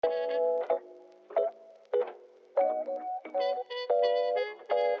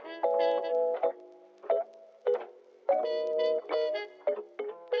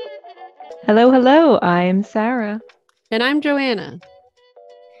Hello, hello. I'm Sarah, And I'm Joanna.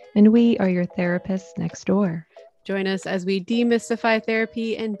 and we are your therapists next door. Join us as we demystify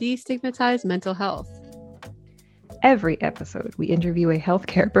therapy and destigmatize mental health. Every episode, we interview a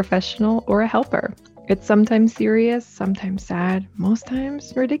healthcare professional or a helper. It's sometimes serious, sometimes sad, most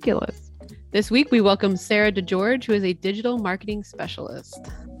times ridiculous. This week, we welcome Sarah DeGeorge, who is a digital marketing specialist.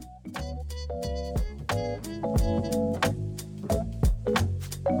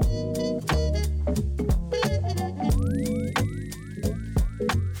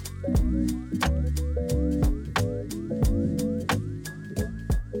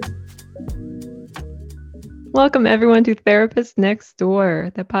 Welcome, everyone, to Therapist Next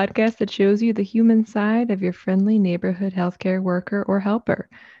Door, the podcast that shows you the human side of your friendly neighborhood healthcare worker or helper.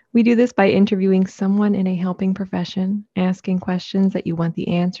 We do this by interviewing someone in a helping profession, asking questions that you want the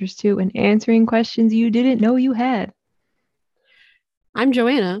answers to, and answering questions you didn't know you had. I'm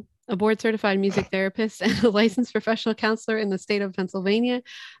Joanna, a board certified music therapist and a licensed professional counselor in the state of Pennsylvania.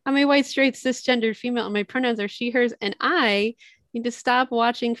 I'm a white, straight, cisgendered female, and my pronouns are she, hers, and I need to stop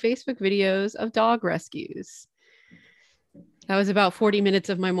watching Facebook videos of dog rescues. That was about 40 minutes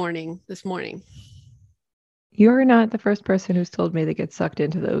of my morning this morning. You're not the first person who's told me to get sucked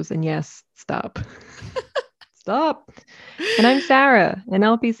into those. And yes, stop. Stop. And I'm Sarah, an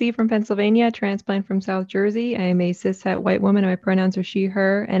LPC from Pennsylvania, transplant from South Jersey. I am a cishet white woman. My pronouns are she,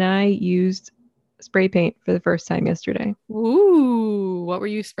 her, and I used spray paint for the first time yesterday. Ooh, what were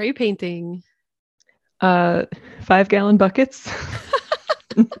you spray painting? 5-gallon buckets.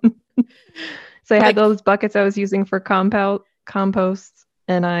 So I had those buckets I was using for compost,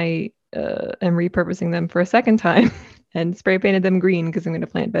 and I am repurposing them for a second time and spray painted them green because I'm going to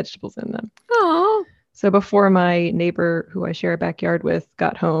plant vegetables in them. Oh. So before my neighbor, who I share a backyard with,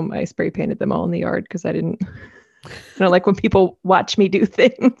 got home, I spray painted them all in the yard because I don't like when people watch me do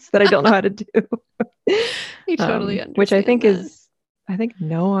things that I don't know how to do. I totally understand. Which I think I think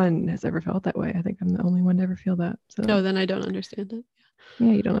no one has ever felt that way. I think I'm the only one to ever feel that. So no, then I don't understand it.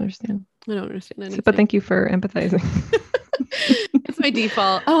 Yeah, you don't understand. I don't understand anything. But thank you for empathizing. It's my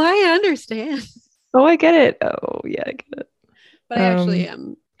default. Oh, I understand. Oh, I get it. Oh, yeah, I get it. But I actually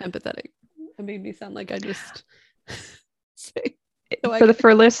am empathetic. It made me sound like I just say.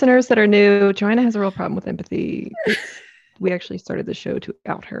 For listeners that are new, Joanna has a real problem with empathy. We actually started the show to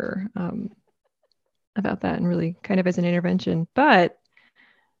out her about that and really kind of as an intervention. But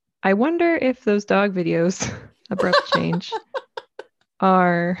I wonder if those dog videos, abrupt change,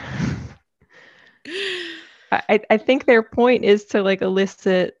 are. I think their point is to like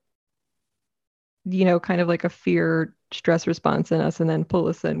elicit, kind of like a fear stress response in us and then pull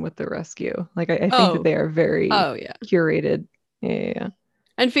us in with the rescue. Like I think that they are very curated. Yeah.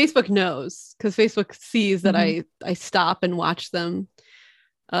 And Facebook knows because Facebook sees that I stop and watch them.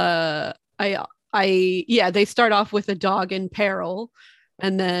 They start off with a dog in peril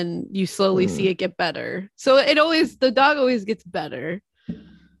and then you slowly see it get better. So the dog always gets better.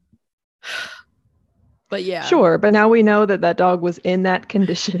 But yeah. Sure. But now we know that dog was in that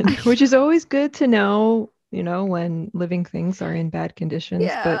condition, which is always good to know, when living things are in bad conditions.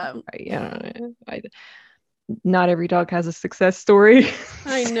 Yeah. But not every dog has a success story.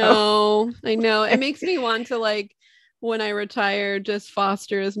 I know. It makes me want to, when I retire, just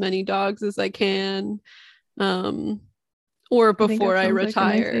foster as many dogs as I can. Or before I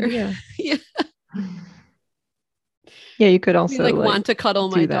retire. Like a nice yeah. Yeah, you could also want to cuddle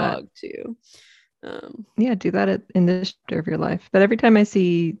my dog too. Do that in this chapter of your life. But every time I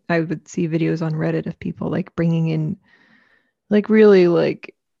would see videos on Reddit of people bringing in really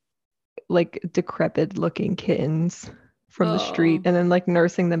decrepit looking kittens from the street and then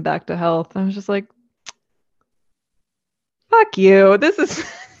nursing them back to health. I was just like, fuck you. This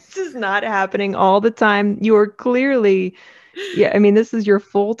is not happening all the time. You are clearly, this is your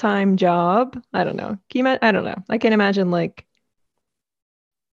full-time job. I don't know. I don't know. I can't imagine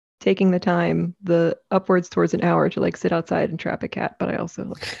taking the time, the upwards towards an hour to sit outside and trap a cat. But I also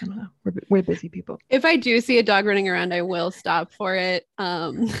I don't know. We're busy people. If I do see a dog running around, I will stop for it.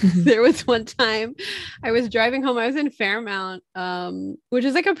 There was one time I was driving home. I was in Fairmount, which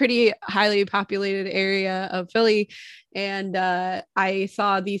is a pretty highly populated area of Philly. And I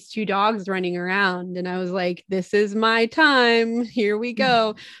saw these two dogs running around and I was like, this is my time. Here we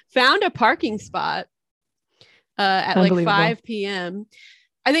go. Found a parking spot at 5 p.m.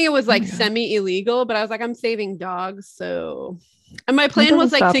 I think it was semi-illegal, but I was like, I'm saving dogs. So, and my plan was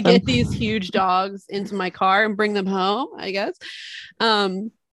to get these huge dogs into my car and bring them home, I guess.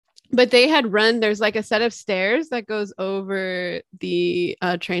 But they had there's a set of stairs that goes over the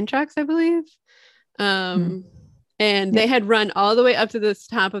train tracks, I believe. And And they had run all the way up to the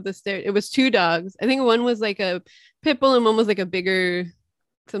top of the stairs. It was 2 dogs. I think one was like a pit bull and one was like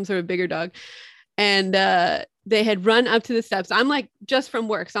some sort of bigger dog. And they had run up to the steps. I'm like just from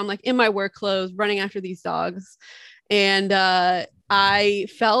work. So I'm like in my work clothes running after these dogs. And I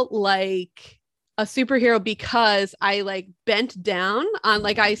felt like a superhero because I like bent down on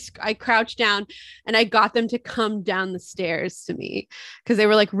like I crouched down and I got them to come down the stairs to me because they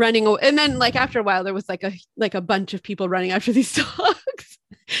were like running away. And then like after a while there was like a bunch of people running after these dogs.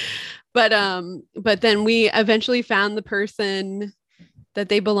 But then we eventually found the person that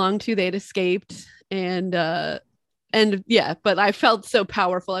they belonged to. They had escaped and yeah, but I felt so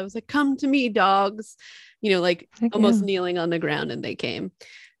powerful. I was like, come to me, dogs, like almost kneeling on the ground, and they came.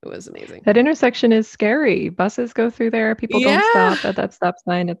 It was amazing. That intersection is scary. Buses go through there. People don't stop at that stop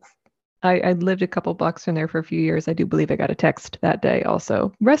sign. I lived a couple blocks from there for a few years. I do believe I got a text that day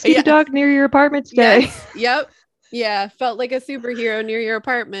also. Rescue the dog near your apartment today. Yes. Yep. Yeah. Felt like a superhero near your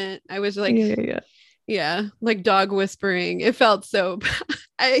apartment. I was like, yeah, like dog whispering. It felt so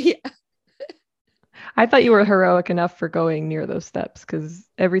bad. I thought you were heroic enough for going near those steps because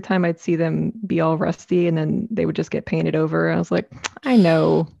every time I'd see them be all rusty and then they would just get painted over. I was like, I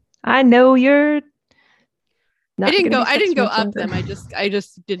know you're not. I didn't go up them. I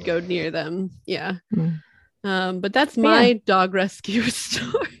just did go near them. Yeah. But that's my dog rescue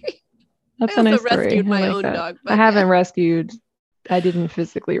story. That's a nice story. Rescued my own dog. I haven't rescued. I didn't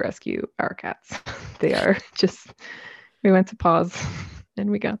physically rescue our cats. They are just. We went to pause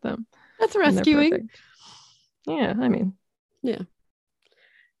and we got them. That's rescuing. Yeah, I mean. Yeah.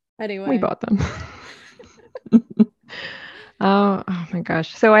 Anyway. We bought them. Oh my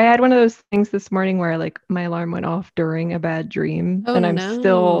gosh. So I had one of those things this morning where like my alarm went off during a bad dream. And I'm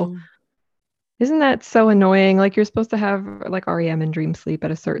still. Isn't that so annoying? Like you're supposed to have like REM and dream sleep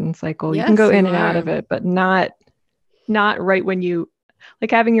at a certain cycle. You can go in and out of it, but not right when you like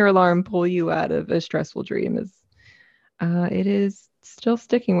having your alarm pull you out of a stressful dream is it is still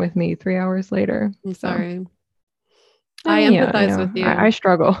sticking with me 3 hours later. I'm sorry. I empathize with you. I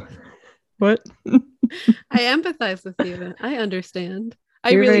struggle. What? I empathize with you. I understand.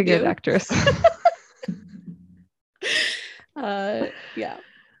 You're really a very good actress. Yeah.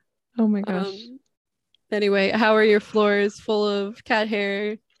 Oh my gosh. Anyway, how are your floors full of cat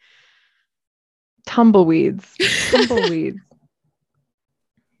hair? Tumbleweeds.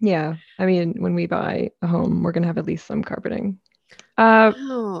 Yeah. I mean, when we buy a home, we're going to have at least some carpeting.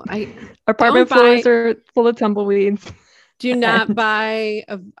 Apartment floors are full of tumbleweeds. Do not buy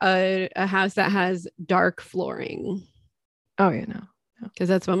a house that has dark flooring. Oh, yeah, no. Because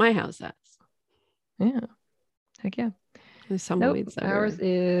that's what my house has. Yeah. Heck yeah. There's tumbleweeds. Ours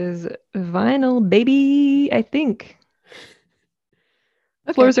is vinyl, baby, I think.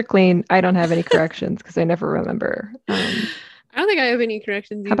 Okay. Floors are clean. I don't have any corrections because I never remember. I don't think I have any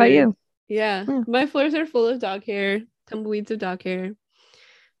corrections either. How about you? Yeah. My floors are full of dog hair, tumbleweeds of dog hair.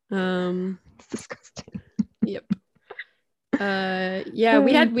 It's disgusting. Yep. Yeah,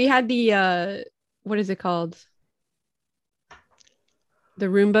 we had the what is it called? The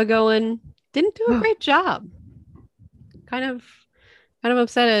Roomba going. Didn't do a great job. Kind of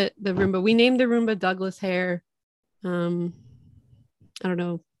upset at the Roomba. We named the Roomba Douglas Hair. I don't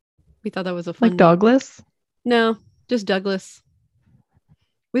know. We thought that was a fun like Douglas? No, just Douglas.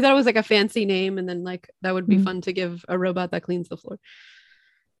 We thought it was like a fancy name, and then like that would be fun to give a robot that cleans the floor.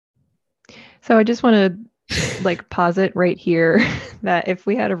 So I just want to like posit right here that if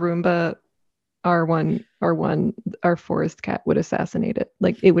we had a Roomba, our forest cat would assassinate it.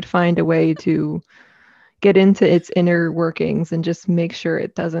 Like it would find a way to get into its inner workings and just make sure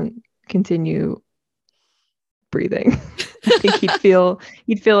it doesn't continue breathing. I think he'd feel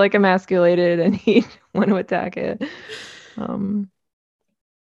like emasculated and he'd want to attack it.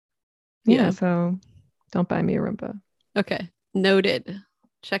 Yeah, so don't buy me a Roomba. Okay, noted.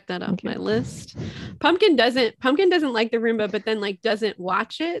 Check that off my list. Pumpkin doesn't like the Roomba, but then like doesn't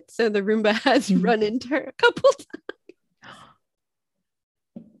watch it, so the Roomba has run into her a couple times.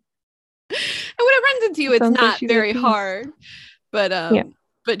 And when it runs into you, it's not very hard,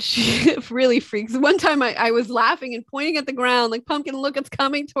 but she really freaks. One time I was laughing and pointing at the ground like, Pumpkin, look, it's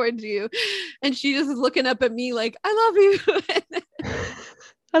coming towards you, and she just is looking up at me like, I love you.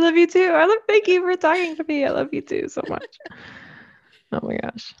 I love you too. Thank you for talking to me. I love you too so much. Oh my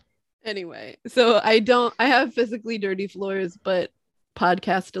gosh. Anyway, so I have physically dirty floors, but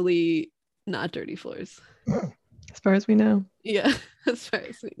podcastily not dirty floors. As far as we know. Yeah, as far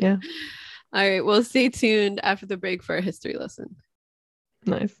as we know. Yeah. All right, well, stay tuned after the break for a history lesson.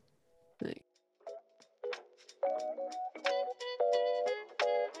 Nice.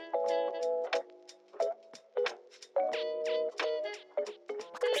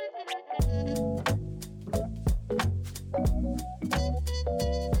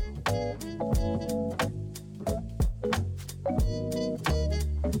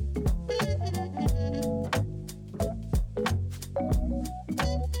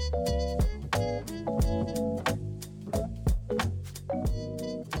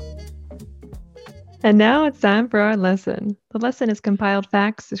 And now it's time for our lesson. The lesson is compiled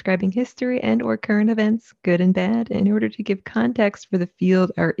facts describing history and or current events, good and bad, in order to give context for the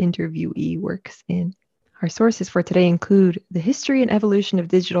field our interviewee works in. Our sources for today include The History and Evolution of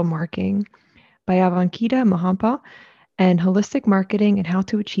Digital Marketing by Avankita Mahampa and Holistic Marketing and How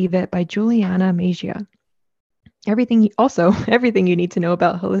to Achieve It by Juliana Magia. Everything you need to know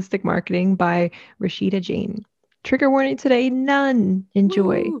about holistic marketing by Rashida Jain. Trigger warning today, none.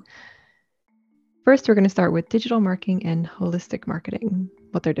 Enjoy. Woo. First, we're going to start with digital marketing and holistic marketing,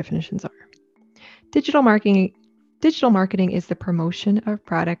 what their definitions are. Digital marketing is the promotion of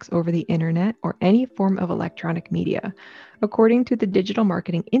products over the internet or any form of electronic media. According to the Digital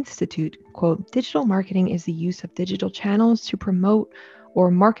Marketing Institute, quote, digital marketing is the use of digital channels to promote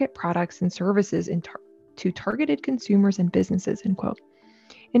or market products and services to targeted consumers and businesses, end quote.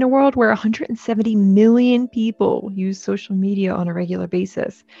 In a world where 170 million people use social media on a regular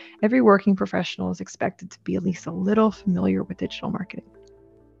basis, every working professional is expected to be at least a little familiar with digital marketing.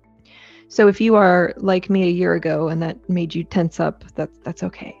 So if you are like me a year ago and that made you tense up, that's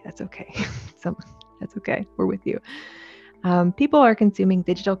okay. That's okay. That's okay. We're with you. People are consuming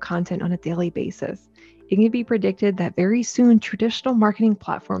digital content on a daily basis. It can be predicted that very soon traditional marketing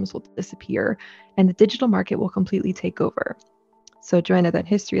platforms will disappear and the digital market will completely take over. So Joanna, that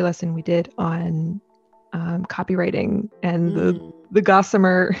history lesson we did on copywriting and the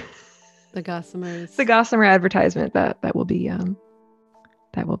Gossamer, the the Gossamer advertisement that will be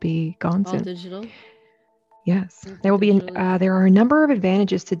gone all soon. digital. Yes, there will be. There are a number of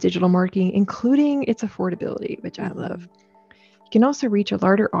advantages to digital marketing, including its affordability, which I love. You can also reach a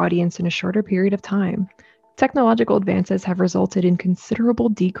larger audience in a shorter period of time. Technological advances have resulted in considerable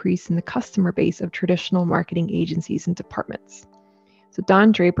decrease in the customer base of traditional marketing agencies and departments. So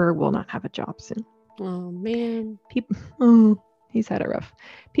Don Draper will not have a job soon. Oh, man. He's had it rough.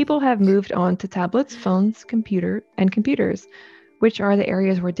 People have moved on to tablets, phones, computers, which are the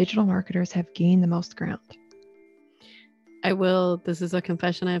areas where digital marketers have gained the most ground. This is a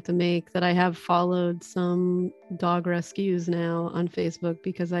confession I have to make, that I have followed some dog rescues now on Facebook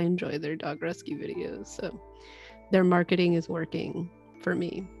because I enjoy their dog rescue videos. So their marketing is working for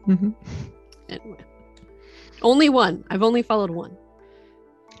me. Anyway, only one. I've only followed one.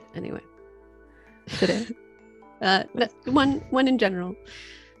 Anyway, today, one in general.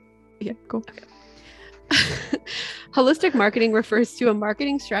 Yeah, cool. Okay. Holistic marketing refers to a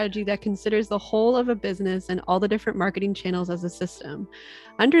marketing strategy that considers the whole of a business and all the different marketing channels as a system.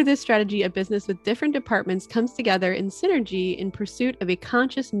 Under this strategy, a business with different departments comes together in synergy in pursuit of a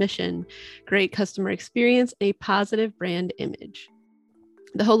conscious mission, great customer experience, and a positive brand image.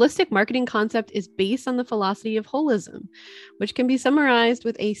 The holistic marketing concept is based on the philosophy of holism, which can be summarized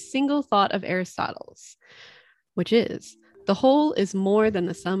with a single thought of Aristotle's, which is, the whole is more than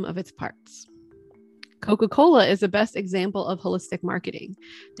the sum of its parts. Coca-Cola is the best example of holistic marketing.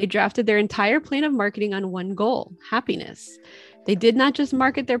 They drafted their entire plan of marketing on one goal, happiness. They did not just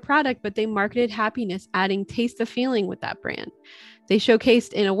market their product, but they marketed happiness, adding taste of feeling with that brand. They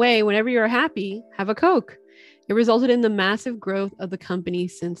showcased, in a way, whenever you're happy, have a Coke. It resulted in the massive growth of the company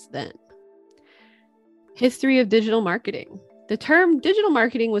since then. History of digital marketing. The term digital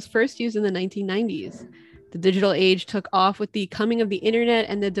marketing was first used in the 1990s. The digital age took off with the coming of the internet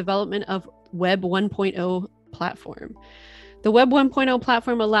and the development of Web 1.0 platform. The Web 1.0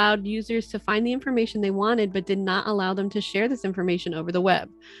 platform allowed users to find the information they wanted, but did not allow them to share this information over the web.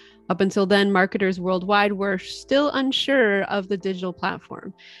 Up until then, marketers worldwide were still unsure of the digital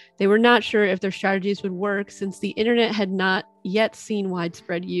platform. They were not sure if their strategies would work since the internet had not yet seen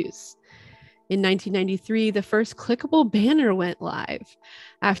widespread use. In 1993, the first clickable banner went live,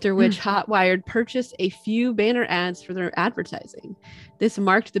 after which Hotwired purchased a few banner ads for their advertising. This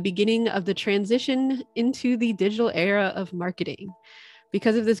marked the beginning of the transition into the digital era of marketing.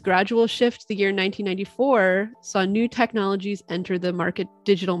 Because of this gradual shift, the year 1994 saw new technologies enter the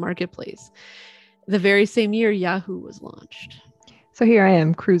digital marketplace. The very same year, Yahoo was launched. So here I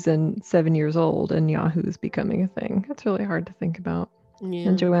am cruising 7 years old and Yahoo's becoming a thing. That's really hard to think about. Yeah.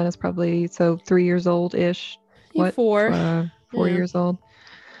 And Joanna's probably 3 years old-ish. What? 4. 4 years old.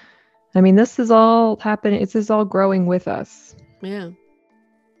 I mean, this is all happening. This is all growing with us. Yeah.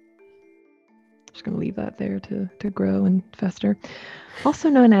 Just going to leave that there to grow and fester. Also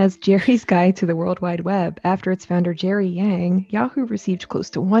known as Jerry's Guide to the World Wide Web, after its founder Jerry Yang, Yahoo received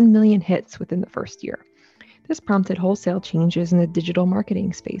close to 1 million hits within the first year. This prompted wholesale changes in the digital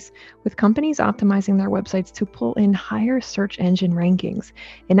marketing space, with companies optimizing their websites to pull in higher search engine rankings.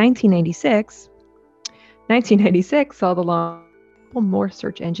 In 1996 saw the launch of more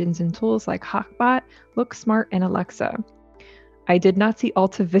search engines and tools like Hotbot, LookSmart, and Alexa. I did not see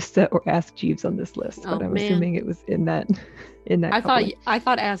Alta Vista or Ask Jeeves on this list, but I'm assuming it was in that I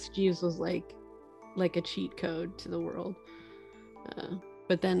thought Ask Jeeves was like a cheat code to the world.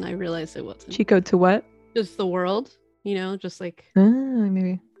 But then I realized it wasn't. Cheat code to what? Just the world, just like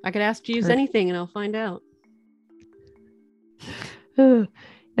maybe. I could ask Jeeves anything and I'll find out.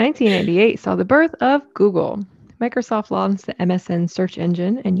 1988 saw the birth of Google. Microsoft launched the MSN search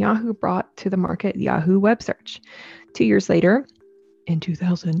engine, and Yahoo brought to the market Yahoo Web Search. 2 years later, in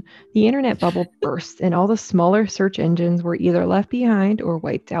 2000, the internet bubble burst, and all the smaller search engines were either left behind or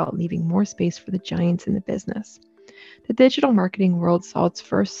wiped out, leaving more space for the giants in the business. The digital marketing world saw its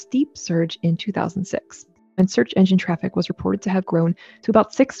first steep surge in 2006, and search engine traffic was reported to have grown to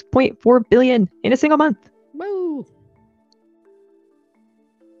about 6.4 billion in a single month. Woo!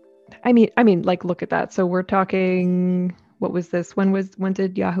 I mean, like, look at that. So we're talking, what was this? When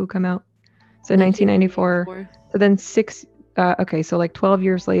did Yahoo come out? So 1994. So then so like 12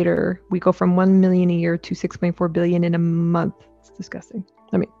 years later, we go from 1 million a year to 6.4 billion in a month. It's disgusting.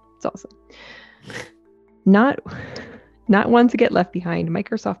 I mean, it's awesome. Not one to get left behind,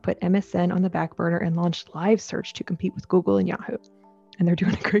 Microsoft put MSN on the back burner and launched Live Search to compete with Google and Yahoo. And they're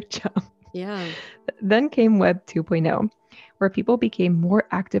doing a great job. Yeah. Then came Web 2.0, where people became more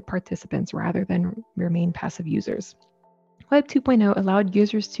active participants rather than remain passive users. Web 2.0 allowed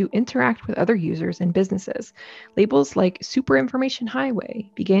users to interact with other users and businesses. Labels like Super Information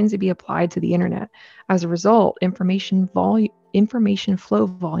Highway began to be applied to the internet. As a result, information flow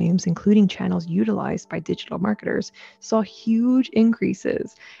volumes, including channels utilized by digital marketers, saw huge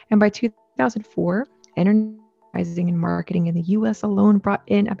increases. And by 2004, advertising and marketing in the US alone brought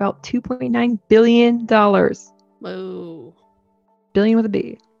in about $2.9 billion. Whoa. Billion with a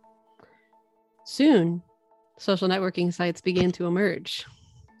B. Soon, social networking sites began to emerge.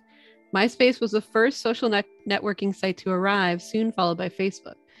 MySpace was the first social networking site to arrive, soon followed by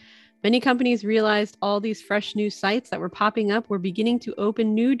Facebook. Many companies realized all these fresh new sites that were popping up were beginning to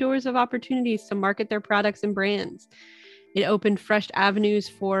open new doors of opportunities to market their products and brands. It opened fresh avenues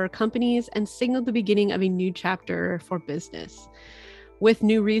for companies and signaled the beginning of a new chapter for business. With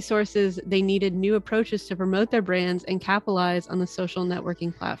new resources, they needed new approaches to promote their brands and capitalize on the social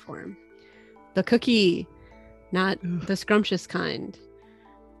networking platform. The cookie, not the scrumptious kind,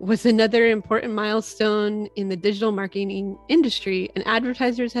 was another important milestone in the digital marketing industry, and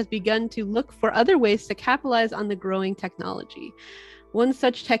advertisers has begun to look for other ways to capitalize on the growing technology. One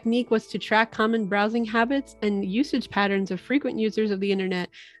such technique was to track common browsing habits and usage patterns of frequent users of the internet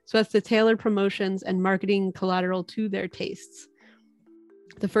so as to tailor promotions and marketing collateral to their tastes.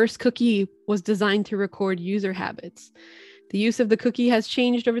 The first cookie was designed to record user habits. The use of the cookie has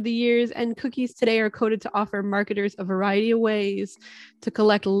changed over the years, and cookies today are coded to offer marketers a variety of ways to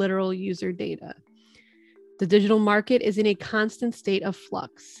collect literal user data. The digital market is in a constant state of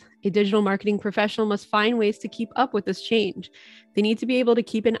flux. A digital marketing professional must find ways to keep up with this change. They need to be able to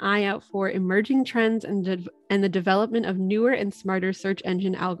keep an eye out for emerging trends and the development of newer and smarter search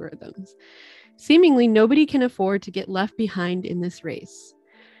engine algorithms. Seemingly, nobody can afford to get left behind in this race.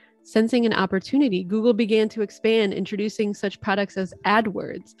 Sensing an opportunity, Google began to expand, introducing such products as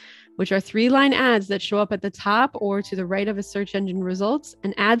AdWords, which are 3-line ads that show up at the top or to the right of a search engine results,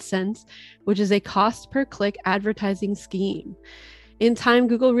 and AdSense, which is a cost-per-click advertising scheme. In time,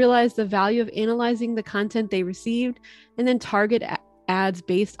 Google realized the value of analyzing the content they received and then target ads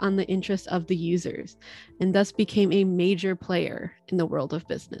based on the interests of the users, and thus became a major player in the world of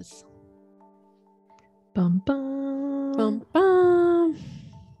business. Bum, bum. Bum, bum.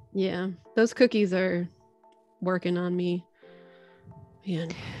 Yeah, those cookies are working on me. Man.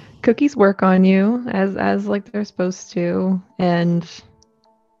 Cookies work on you as like they're supposed to, and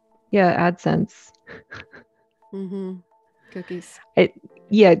yeah, AdSense. Cookies.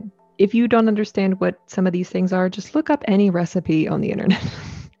 If you don't understand what some of these things are, just look up any recipe on the internet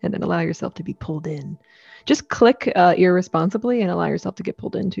and then allow yourself to be pulled in. Just click irresponsibly and allow yourself to get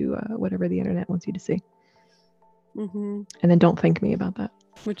pulled into whatever the internet wants you to see. And then don't thank me about that.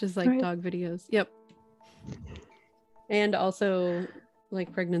 Which is like dog videos. Yep. And also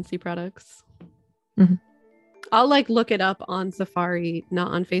like pregnancy products. I'll like look it up on Safari,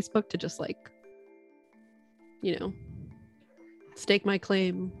 not on Facebook, to just like, stake my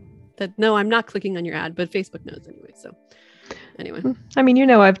claim that no, I'm not clicking on your ad, but Facebook knows anyway. So anyway. I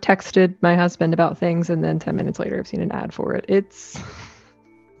mean, I've texted my husband about things and then 10 minutes later I've seen an ad for it. It's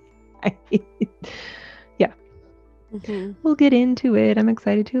yeah. We'll get into it. I'm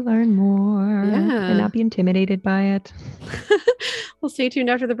excited to learn more and not be intimidated by it. Well, stay tuned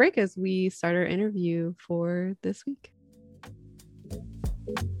after the break as we start our interview for this week.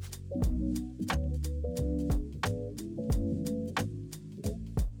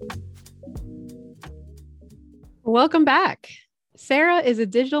 Welcome back. Sarah is a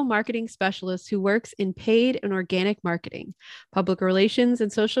digital marketing specialist who works in paid and organic marketing, public relations, and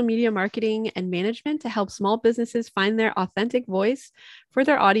social media marketing and management to help small businesses find their authentic voice for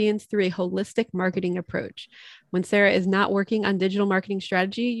their audience through a holistic marketing approach. When Sarah is not working on digital marketing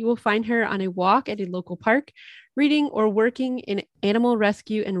strategy, you will find her on a walk at a local park, reading, or working in animal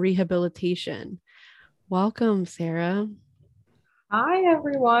rescue and rehabilitation. Welcome, Sarah. Hi,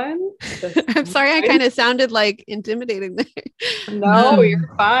 everyone. I'm sorry, I kind of sounded like intimidating there. No,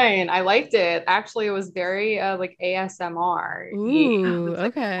 you're fine. I liked it. Actually, it was very like ASMR. Ooh,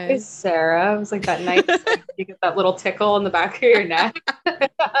 Like, okay. "Hi, Sarah." It was like that nice, like, you get that little tickle in the back of your neck.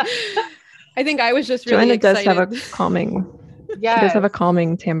 I think I was just really Joanna excited. does have a calming. Yeah, She does have a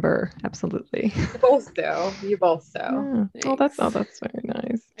calming timbre. Absolutely. you both do. You both do. Yeah. Oh, that's very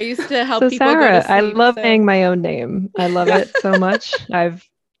nice. I used to help So people go Sarah, to sleep. I love saying my own name. I love it so much. I've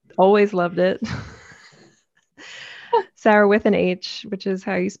always loved it. Sarah with an H, which is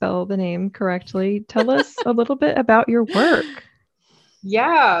how you spell the name correctly. Tell us a little bit about your work.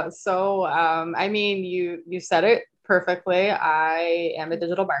 Yeah. So, I mean, you said it perfectly. I am a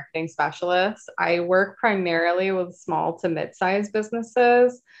digital marketing specialist. I work primarily with small to mid-sized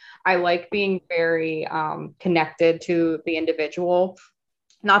businesses. I like being very connected to the individual.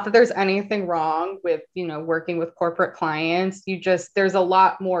 Not that there's anything wrong with, working with corporate clients. There's a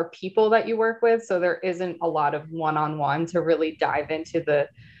lot more people that you work with. So there isn't a lot of one-on-one to really dive into the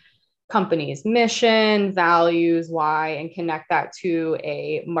company's mission, values, why, and connect that to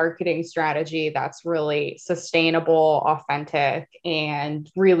a marketing strategy that's really sustainable, authentic,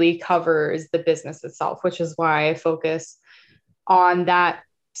 and really covers the business itself, which is why I focus on that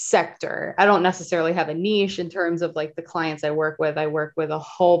sector. I don't necessarily have a niche in terms of like the clients I work with. I work with a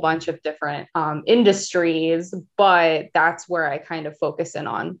whole bunch of different industries, but that's where I kind of focus in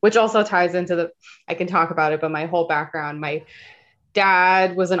on, which also ties into I can talk about it, but my whole background, my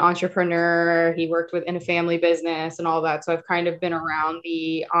dad was an entrepreneur. He worked in a family business and all that. So I've kind of been around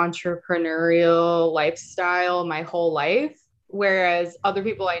the entrepreneurial lifestyle my whole life. Whereas other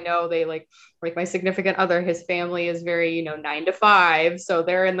people I know, they like my significant other, his family is very, 9 to 5. So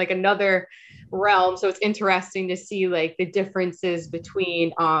they're in like another realm. So it's interesting to see like the differences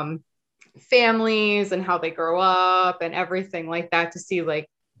between families and how they grow up and everything like that, to see like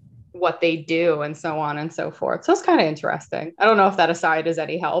what they do and so on and so forth. So it's kind of interesting. I don't know if that aside is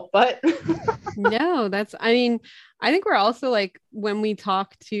any help, but No, I think we're also like, when we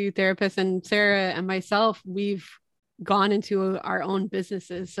talk to therapists, and Sarah and myself, we've gone into our own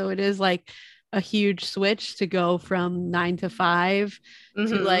businesses. So it is like a huge switch to go from 9 to 5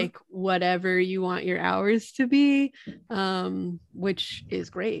 to like whatever you want your hours to be, which is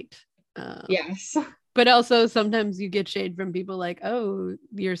great. Yes. But also sometimes you get shade from people like, oh,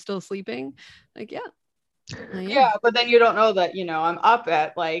 you're still sleeping. Like, yeah, but then you don't know that, I'm up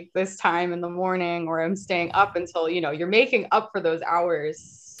at like this time in the morning, or I'm staying up until, you're making up for those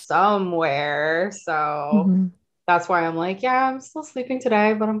hours somewhere. So that's why I'm like, yeah, I'm still sleeping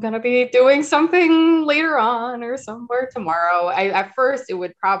today, but I'm going to be doing something later on or somewhere tomorrow. At first it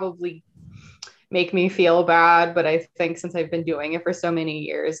would probably make me feel bad, but I think since I've been doing it for so many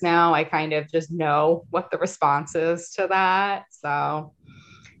years now, I kind of just know what the response is to that. So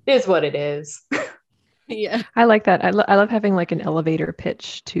it is what it is. Yeah. I like that. I love having like an elevator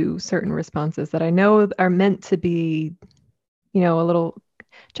pitch to certain responses that I know are meant to be, a little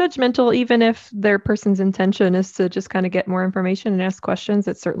judgmental, even if their person's intention is to just kind of get more information and ask questions.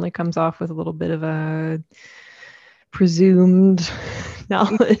 It certainly comes off with a little bit of a presumed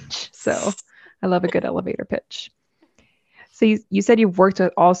knowledge. So I love a good elevator pitch. So you said you've worked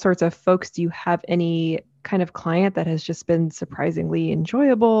with all sorts of folks. Do you have any kind of client that has just been surprisingly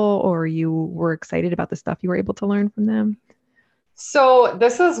enjoyable, or you were excited about the stuff you were able to learn from them? So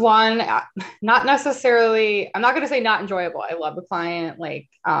this is one, not necessarily, I'm not going to say not enjoyable. I love the client, like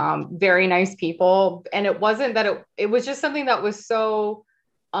very nice people. And it wasn't that it was just something that was so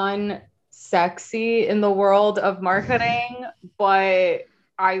unsexy in the world of marketing, but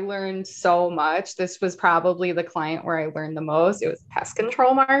I learned so much. This was probably the client where I learned the most. It was pest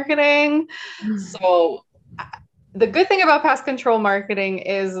control marketing. So the good thing about pest control marketing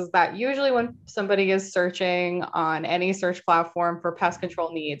is that usually when somebody is searching on any search platform for pest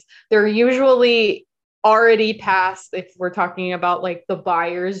control needs, they're usually already past, if we're talking about like the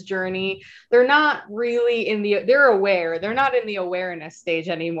buyer's journey, they're not really they're aware. They're not in the awareness stage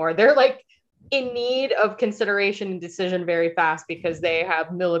anymore. They're like in need of consideration and decision very fast because they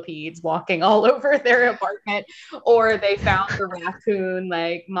have millipedes walking all over their apartment, or they found a raccoon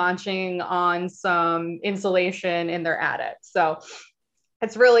like munching on some insulation in their attic. So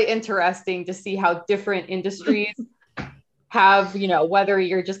it's really interesting to see how different industries have, you know, whether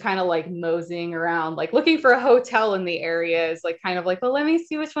you're just kind of like moseying around, like looking for a hotel in the area is like kind of like, well, let me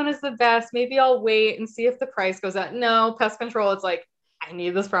see which one is the best. Maybe I'll wait and see if the price goes up. No, pest control, it's like, I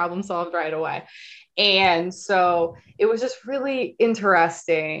need this problem solved right away. And so it was just really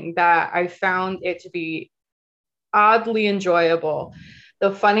interesting that I found it to be oddly enjoyable.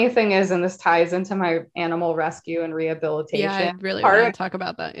 The funny thing is, and this ties into my animal rescue and rehabilitation. Yeah, I really want to talk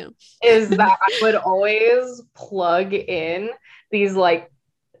about that. Yeah. Is that I would always plug in these like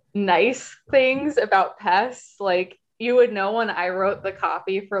nice things about pests. Like you would know when I wrote the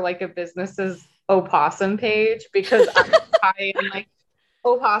copy for like a business's opossum page because I am like,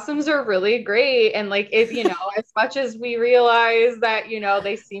 opossums are really great. And like, if, you know, as much as we realize that, you know,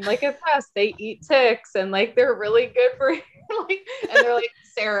 they seem like a pest, they eat ticks and like, they're really good for like, and they're like,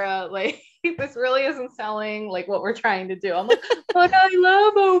 Sarah, like, this really isn't selling like what we're trying to do. I'm like, but I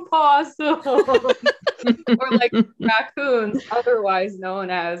love opossums. Or like raccoons, otherwise known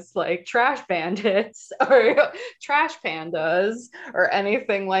as like trash bandits or trash pandas or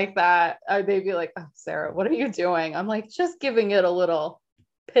anything like that. They'd be like, oh, Sarah, what are you doing? I'm like, just giving it a little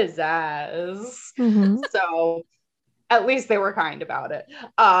pizzazz. So at least they were kind about it.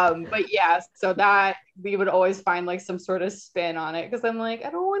 But yeah, so that we would always find like some sort of spin on it because I'm like, I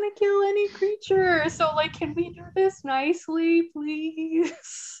don't want to kill any creature. So like, can we do this nicely,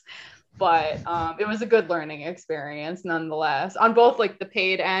 please? But it was a good learning experience nonetheless on both like the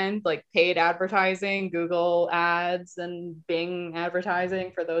paid end, like paid advertising, Google ads and Bing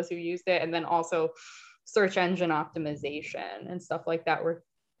advertising for those who used it. And then also search engine optimization and stuff like that, where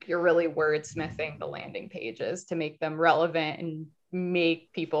you're really wordsmithing the landing pages to make them relevant and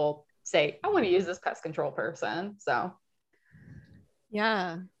make people say, I want to use this pest control person. So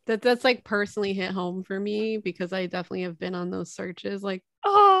yeah, that's like personally hit home for me because I definitely have been on those searches like,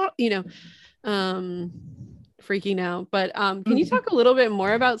 oh, you know, freaking out. But can you talk a little bit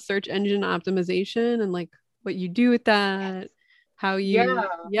more about search engine optimization and like what you do with that? How you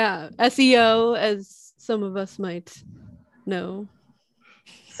SEO, as some of us might know.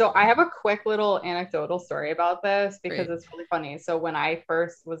 So I have a quick little anecdotal story about this because it's really funny. So when I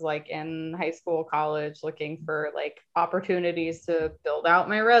first was like in high school, college, looking for like opportunities to build out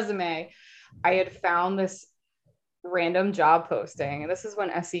my resume, I had found this random job posting. And this is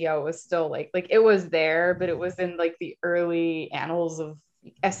when SEO was still like it was there, but it was in like the early annals of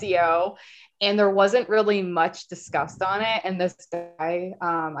SEO. And there wasn't really much discussed on it. And this guy,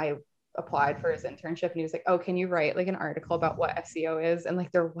 I applied for his internship and he was like, oh, can you write like an article about what SEO is? And like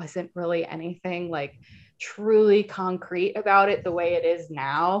there wasn't really anything like truly concrete about it the way it is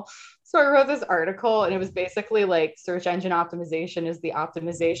now. So I wrote this article and it was basically like search engine optimization is the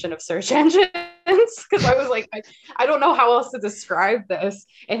optimization of search engines. Because I was like, I don't know how else to describe this.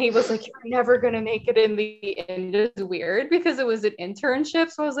 And he was like, you're never going to make it in the industry. Weird because it was an internship.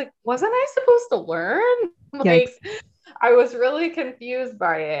 So I was like, wasn't I supposed to learn? Like, I was really confused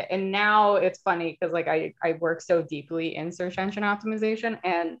by it. And now it's funny because like I work so deeply in search engine optimization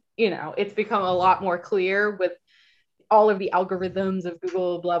and, you know, it's become a lot more clear with all of the algorithms of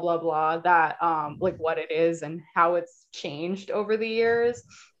Google, blah, blah, blah, that like what it is and how it's changed over the years.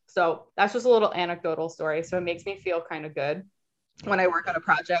 So that's just a little anecdotal story. So it makes me feel kind of good when I work on a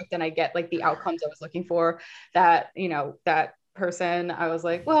project and I get like the outcomes I was looking for, that, you know, that person, I was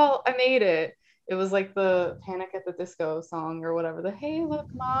like, well, I made it. It was like the Panic at the Disco song or whatever, the hey, look,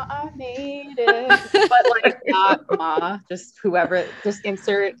 Ma, I made it. But like not Ma, just whoever, just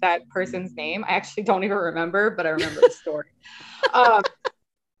insert that person's name. I actually don't even remember, but I remember the story.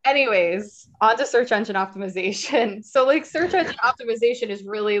 Anyways, on to search engine optimization. So like search engine optimization is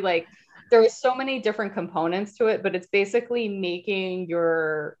really like, there's so many different components to it, but it's basically making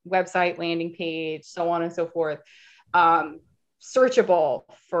your website, landing page, so on and so forth, searchable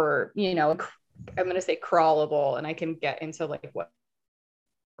for, you know, I'm going to say crawlable, and I can get into like what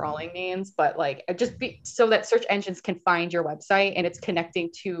crawling means, but like just so that search engines can find your website and it's connecting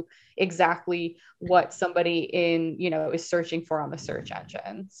to exactly what somebody in, you know, is searching for on the search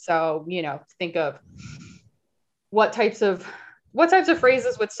engine. So, you know, think of what types of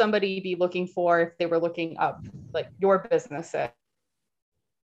phrases would somebody be looking for if they were looking up like your businesses?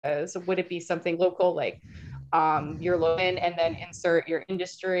 Would it be something local, like your location, and then insert your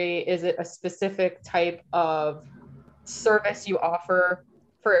industry? Is it a specific type of service you offer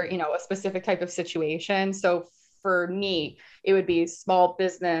for, you know, a specific type of situation? So for me, it would be small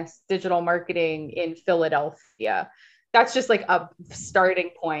business digital marketing in Philadelphia. That's just like a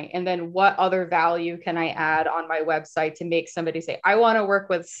starting point. And then what other value can I add on my website to make somebody say, I want to work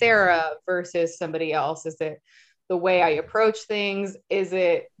with Sarah versus somebody else? Is it the way I approach things? Is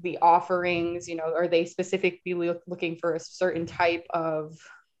it the offerings? You know, are they specifically looking for a certain type of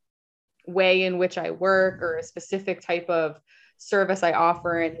way in which I work, or a specific type of service I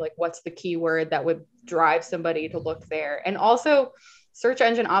offer? And like, what's the keyword that would drive somebody to look there? And also, search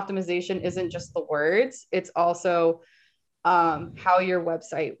engine optimization isn't just the words, it's also how your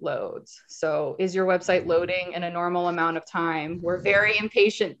website loads. So is your website loading in a normal amount of time? We're very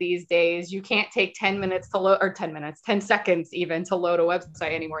impatient these days. You can't take 10 minutes to load, or 10 minutes, 10 seconds even, to load a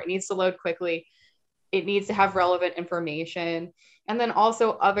website anymore. It needs to load quickly. It needs to have relevant information. And then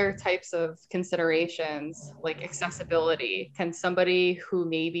also other types of considerations like accessibility. Can somebody who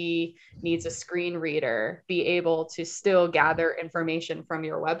maybe needs a screen reader be able to still gather information from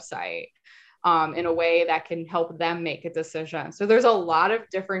your website in a way that can help them make a decision? So there's a lot of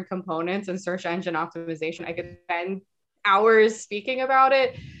different components in search engine optimization. I could spend hours speaking about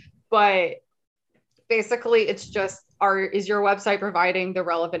it, but basically it's just, is your website providing the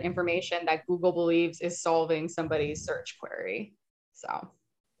relevant information that Google believes is solving somebody's search query? So,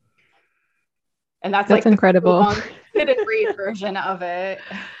 and that's like incredible. The long sit and read version of it.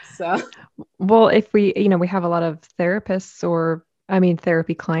 So, well, if we, we have a lot of therapists, or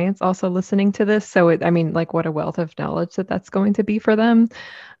therapy clients also listening to this. So like, what a wealth of knowledge that's going to be for them.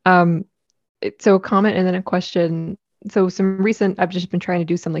 So a comment and then a question. So I've just been trying to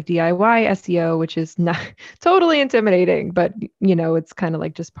do some like DIY SEO, which is not totally intimidating, but it's kind of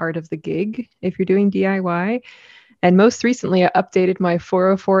like just part of the gig if you're doing DIY. And most recently, I updated my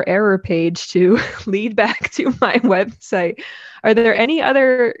 404 error page to lead back to my website. Are there any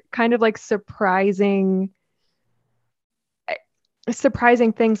other kind of like surprising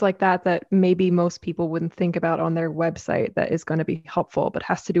things like that maybe most people wouldn't think about on their website that is going to be helpful, but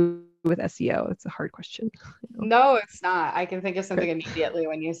has to do with SEO? It's a hard question. No, it's not. I can think of something immediately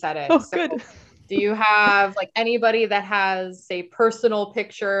when you said it. Oh, so good. Do you have like anybody that has, say, personal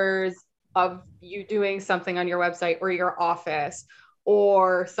pictures of you doing something on your website or your office,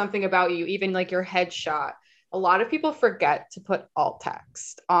 or something about you, even like your headshot? A lot of people forget to put alt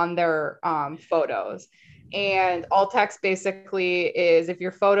text on their photos. And alt text basically is, if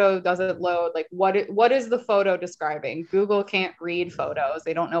your photo doesn't load, like what is the photo describing? Google can't read photos.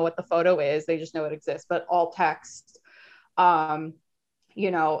 They don't know what the photo is. They just know it exists. But alt text,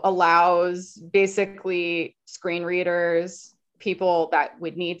 allows basically screen readers, people that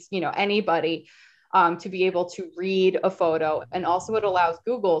would need, anybody to be able to read a photo. And also it allows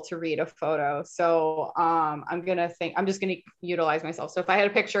Google to read a photo. So I'm just going to utilize myself. So if I had a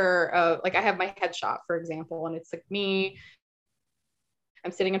picture of, like, I have my headshot, for example, and it's like me,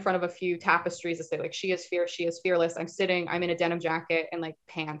 I'm sitting in front of a few tapestries that say like, she is fierce, she is fearless. I'm in a denim jacket and like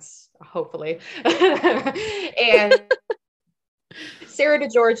pants, hopefully. And Sarah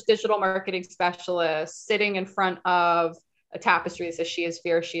DeGeorge, digital marketing specialist, sitting in front of a tapestry that says she is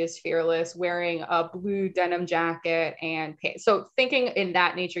fierce, she is fearless, wearing a blue denim jacket and pants. So thinking in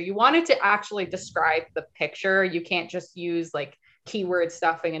that nature, you wanted to actually describe the picture. You can't just use like keyword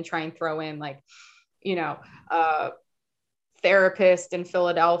stuffing and try and throw in like, therapist in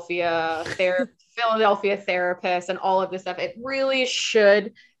Philadelphia, Philadelphia therapist, and all of this stuff. It really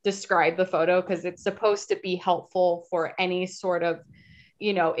should describe the photo, because it's supposed to be helpful for any sort of,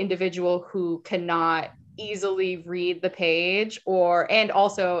 individual who cannot easily read the page. And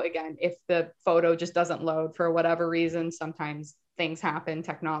also, again, if the photo just doesn't load for whatever reason, sometimes things happen,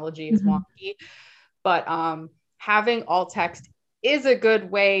 technology is wonky, but having alt text is a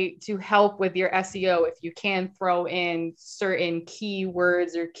good way to help with your SEO if you can throw in certain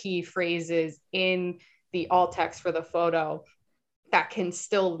keywords or key phrases in the alt text for the photo that can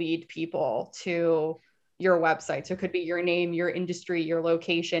still lead people to your website. So it could be your name, your industry, your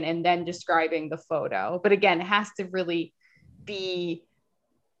location, and then describing the photo. But again, it has to really be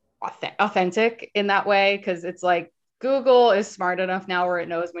authentic in that way, because it's like Google is smart enough now where it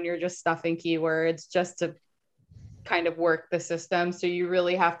knows when you're just stuffing keywords just to kind of work the system. So you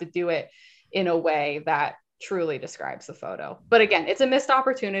really have to do it in a way that truly describes the photo. But again, it's a missed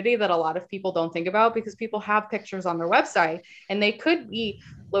opportunity that a lot of people don't think about, because people have pictures on their website and they could be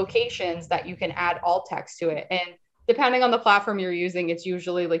locations that you can add alt text to it. And depending on the platform you're using, it's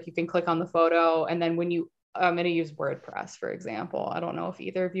usually like you can click on the photo, and then when I'm going to use WordPress, for example. I don't know if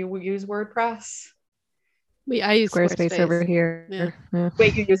either of you will use WordPress. I use Squarespace over here. Yeah.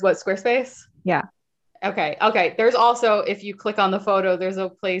 Wait, you use what, Squarespace? Yeah. Okay. There's also, if you click on the photo, there's a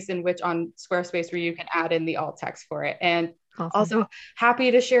place in which on Squarespace where you can add in the alt text for it. And awesome. Also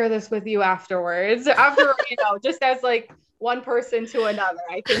happy to share this with you afterwards. Just as like one person to another,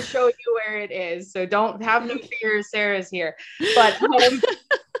 I can show you where it is. So don't have no fears. Sarah's here. But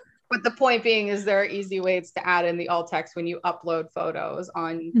But the point being is there are easy ways to add in the alt text when you upload photos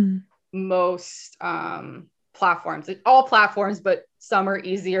on most platforms. All platforms, but some are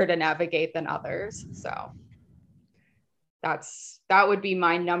easier to navigate than others. So that would be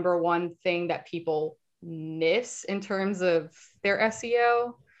my number one thing that people miss in terms of their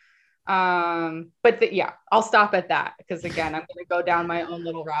SEO. But yeah, I'll stop at that because again, I'm going to go down my own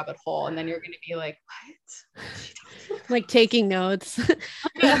little rabbit hole and then you're going to be like, what? Like taking notes.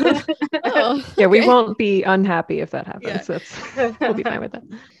 Oh, yeah, we won't be unhappy if that happens. Yeah. We'll be fine with that.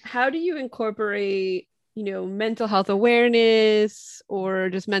 How do you incorporate, mental health awareness or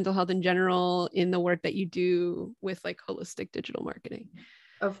just mental health in general in the work that you do with like holistic digital marketing?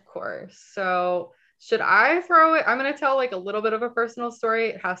 Of course. So should I throw it? I'm going to tell like a little bit of a personal story.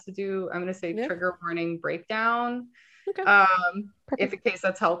 It has to do, I'm going to say trigger warning breakdown. Okay. If in case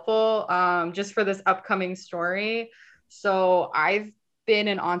that's helpful, just for this upcoming story. So I've been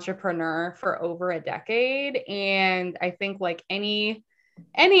an entrepreneur for over a decade. And I think like any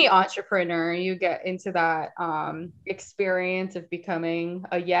entrepreneur, you get into that experience of becoming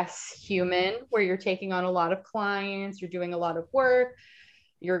a yes human where you're taking on a lot of clients, you're doing a lot of work,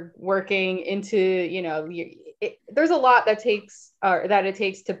 you're working into, there's a lot that it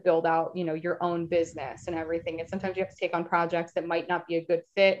takes to build out, your own business and everything. And sometimes you have to take on projects that might not be a good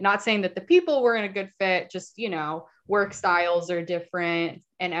fit. Not saying that the people weren't a good fit, just, work styles are different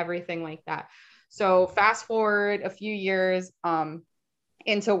and everything like that. So fast forward a few years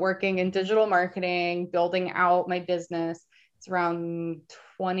into working in digital marketing, building out my business. It's around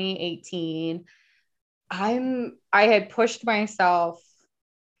 2018. I had pushed myself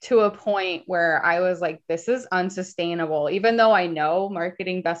to a point where I was like, this is unsustainable. Even though I know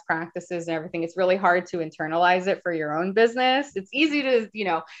marketing best practices and everything, it's really hard to internalize it for your own business. It's easy to,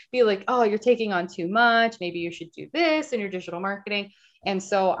 be like, oh, you're taking on too much. Maybe you should do this in your digital marketing. And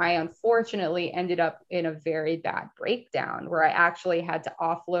so I unfortunately ended up in a very bad breakdown where I actually had to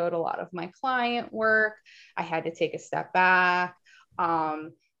offload a lot of my client work. I had to take a step back.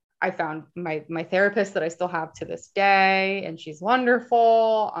 I found my therapist that I still have to this day, and she's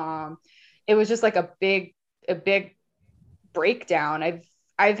wonderful. It was just like a big breakdown.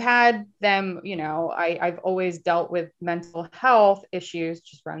 I've had them, I've always dealt with mental health issues,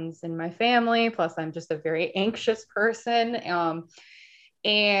 just runs in my family. Plus I'm just a very anxious person.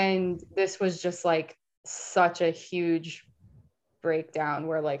 And this was just like such a huge breakdown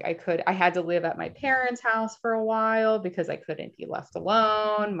where like I had to live at my parents' house for a while because I couldn't be left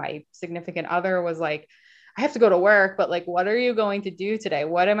alone. My significant other was like, I have to go to work, but like, what are you going to do today?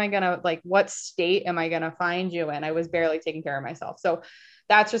 What am I going to like, what state am I going to find you in? I was barely taking care of myself. So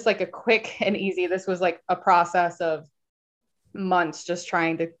that's just like a quick and easy. This was like a process of months just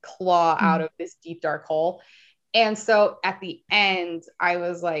trying to claw out of this deep, dark hole. And so at the end, I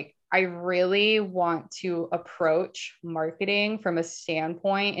was like, I really want to approach marketing from a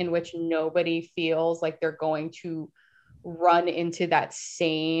standpoint in which nobody feels like they're going to run into that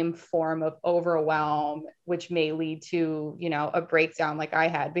same form of overwhelm, which may lead to, a breakdown like I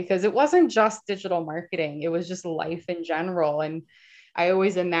had, because it wasn't just digital marketing. It was just life in general. And I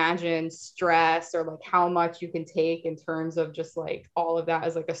always imagine stress or like how much you can take in terms of just like all of that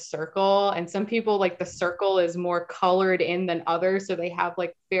as like a circle. And some people like the circle is more colored in than others. So they have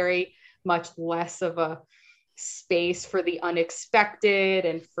like very much less of a space for the unexpected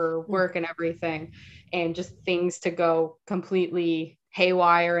and for work and everything, and just things to go completely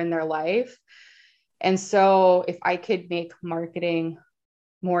haywire in their life. And so if I could make marketing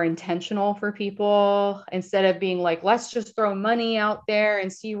more intentional for people instead of being like, let's just throw money out there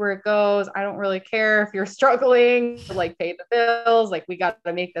and see where it goes. I don't really care if you're struggling to like pay the bills. Like we got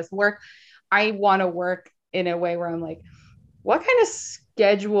to make this work. I want to work in a way where I'm like, what kind of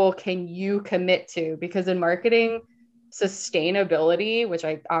schedule can you commit to? Because in marketing, sustainability, which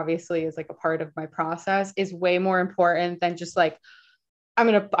I obviously is like a part of my process, is way more important than just like, I'm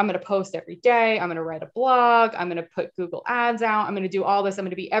going to post every day. I'm going to write a blog. I'm going to put Google ads out. I'm going to do all this. I'm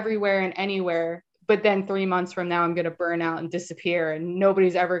going to be everywhere and anywhere. But then 3 months from now, I'm going to burn out and disappear. And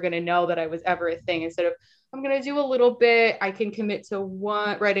nobody's ever going to know that I was ever a thing. Instead of, I'm going to do a little bit. I can commit to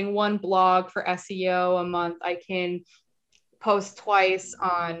writing one blog for SEO a month. I can post twice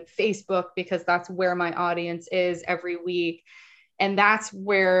on Facebook because that's where my audience is every week. And that's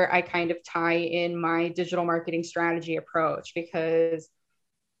where I kind of tie in my digital marketing strategy approach, because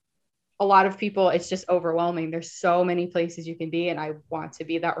a lot of people, it's just overwhelming. There's so many places you can be. And I want to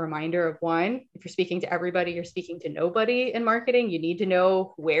be that reminder of, one, if you're speaking to everybody, you're speaking to nobody in marketing. You need to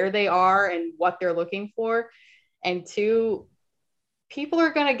know where they are and what they're looking for. And two, people are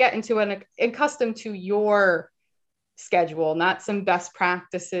going to get into accustomed to your schedule, not some best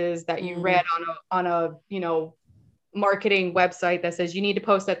practices that you read on a, you know, marketing website that says you need to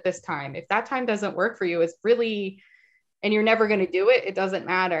post at this time. If that time doesn't work for you, it's really, and you're never going to do it, it doesn't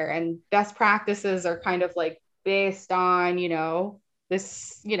matter. And best practices are kind of like based on, you know,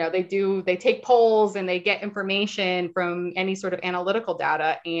 this, you know, they take polls and they get information from any sort of analytical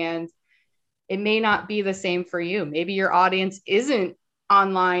data, and it may not be the same for you. Maybe your audience isn't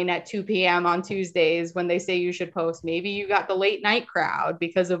online at 2 p.m. on Tuesdays when they say you should post. Maybe you got the late night crowd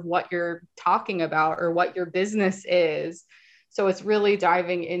because of what you're talking about or what your business is. So it's really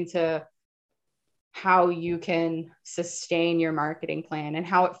diving into how you can sustain your marketing plan and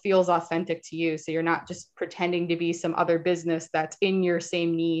how it feels authentic to you. So you're not just pretending to be some other business that's in your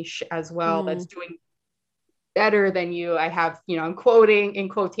same niche as well, that's doing better than you. I have, you know, I'm quoting in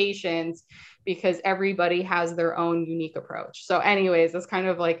quotations because everybody has their own unique approach. So anyways, that's kind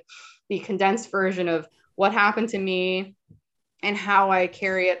of like the condensed version of what happened to me and how I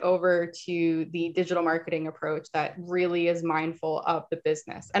carry it over to the digital marketing approach that really is mindful of the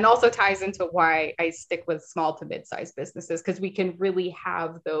business, and also ties into why I stick with small to mid-sized businesses, because we can really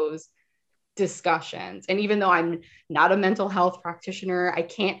have those discussions. And even though I'm not a mental health practitioner, I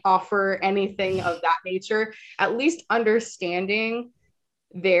can't offer anything of that nature, at least understanding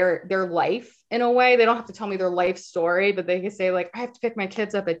their life in a way. They don't have to tell me their life story, but they can say like, I have to pick my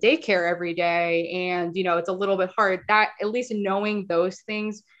kids up at daycare every day, and you know, it's a little bit hard. That, at least knowing those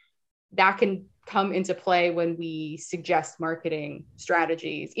things, that can come into play when we suggest marketing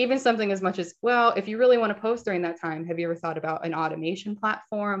strategies. Even something as much as, well, if you really want to post during that time, have you ever thought about an automation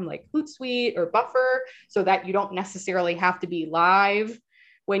platform like Hootsuite or Buffer, so that you don't necessarily have to be live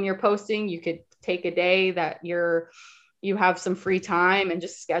when you're posting? You could take a day that you have some free time and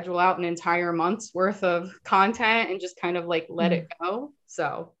just schedule out an entire month's worth of content and just kind of like let it go.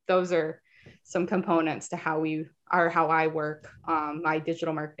 So those are some components to how I work my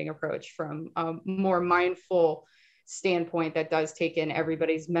digital marketing approach, from a more mindful standpoint that does take in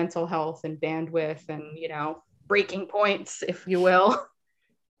everybody's mental health and bandwidth and, you know, breaking points, if you will.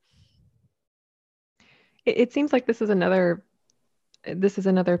 It seems like this is another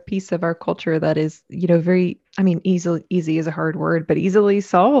piece of our culture that is, you know, very, I mean, easy is a hard word, but easily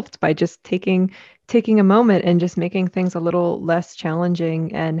solved by just taking a moment and just making things a little less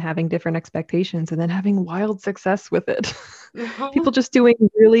challenging and having different expectations, and then having wild success with it. People just doing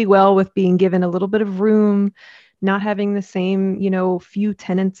really well with being given a little bit of room, not having the same, you know, few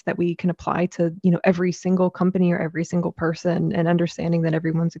tenets that we can apply to, you know, every single company or every single person, and understanding that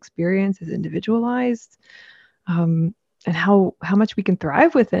everyone's experience is individualized. And how much we can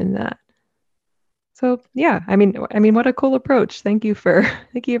thrive within that. So yeah, I mean, what a cool approach. Thank you for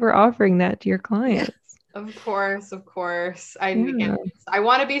offering that to your clients. Of course. Again, I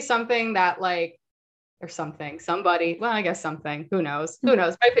want to be something that like, or somebody, well, I guess something, who knows?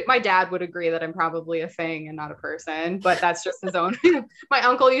 My dad would agree that I'm probably a thing and not a person, but that's just his own. My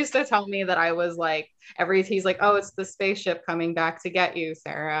uncle used to tell me that I was like, he's like, oh, it's the spaceship coming back to get you,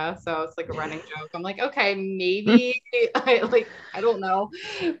 Sarah. So it's like a running joke. I'm like, okay, maybe I don't know,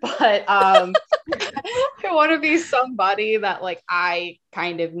 but I want to be somebody that like I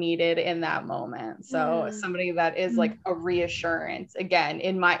kind of needed in that moment. So somebody that is like a reassurance, again,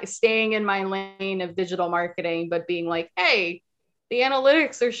 staying in my lane of digital marketing, but being like, hey, the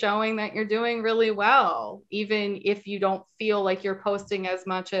analytics are showing that you're doing really well, even if you don't feel like you're posting as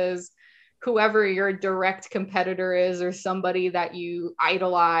much as whoever your direct competitor is, or somebody that you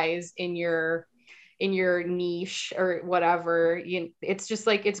idolize in your niche or whatever. It's just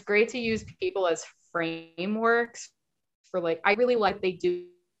like, it's great to use people as frameworks for like, I really like they do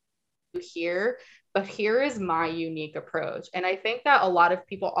here, but here is my unique approach. And I think that a lot of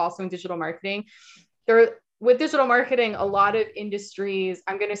people also in digital marketing, with digital marketing, a lot of industries,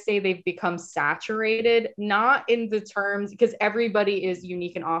 I'm going to say they've become saturated, not in the terms, because everybody is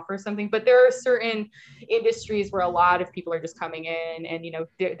unique and offers something, but there are certain industries where a lot of people are just coming in, and, you know,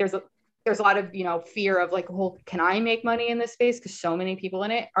 there's a lot of, you know, fear of like, well, can I make money in this space? Because so many people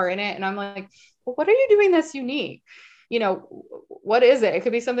are in it. And I'm like, well, what are you doing that's unique? You know, what is it? It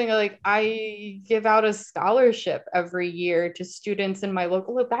could be something like, I give out a scholarship every year to students in my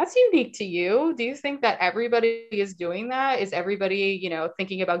local. That's unique to you. Do you think that everybody is doing that? Is everybody, you know,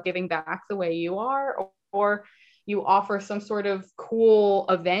 thinking about giving back the way you are? Or you offer some sort of cool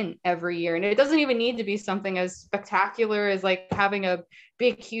event every year. And it doesn't even need to be something as spectacular as like having a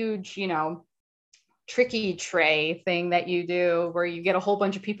big, huge, you know, tricky tray thing that you do where you get a whole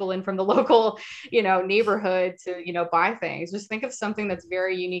bunch of people in from the local, you know, neighborhood to, you know, buy things. Just think of something that's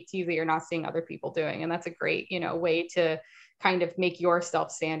very unique to you that you're not seeing other people doing. And that's a great, you know, way to kind of make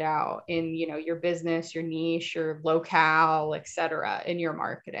yourself stand out in, you know, your business, your niche, your locale, etc., in your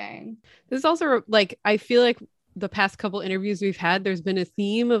marketing. This is also like, I feel like the past couple interviews we've had, there's been a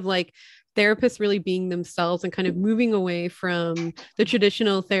theme of like therapists really being themselves and kind of moving away from the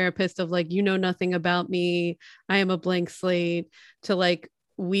traditional therapist of like, you know, nothing about me, I am a blank slate, to like,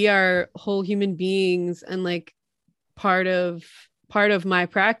 we are whole human beings, and like part of my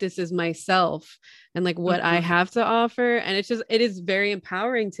practice is myself and like what I have to offer. And it's just, it is very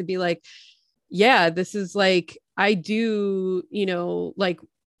empowering to be like, yeah, this is like, I do, you know, like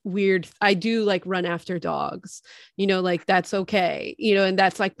weird, I do like run after dogs, you know, like that's okay, you know, and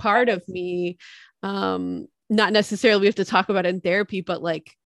that's like part of me. Not necessarily we have to talk about it in therapy, but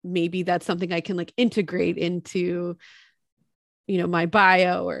like maybe that's something I can like integrate into, you know, my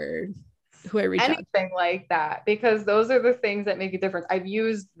bio or who I reach anything out. like that, because those are the things that make a difference. I've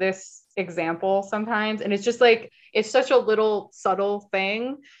used this example sometimes, and it's just like, it's such a little subtle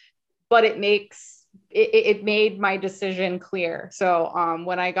thing, but it makes it made my decision clear. So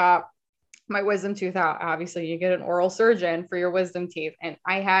when I got my wisdom tooth out, obviously you get an oral surgeon for your wisdom teeth, and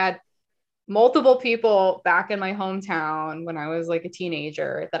I had multiple people back in my hometown when I was like a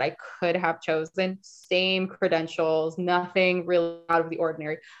teenager that I could have chosen, same credentials, nothing really out of the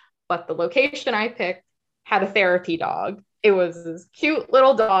ordinary. But the location I picked had a therapy dog. It was this cute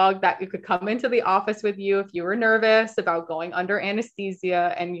little dog that you could come into the office with you if you were nervous about going under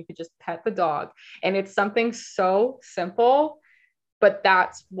anesthesia, and you could just pet the dog. And it's something so simple, but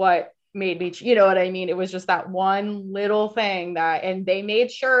that's what made me, you know what I mean? It was just that one little thing that, and they made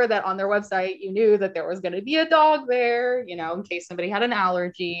sure that on their website, you knew that there was going to be a dog there, you know, in case somebody had an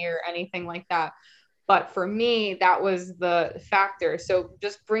allergy or anything like that. But for me, that was the factor. So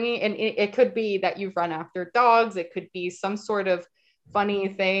just bringing, and it could be that you've run after dogs. It could be some sort of funny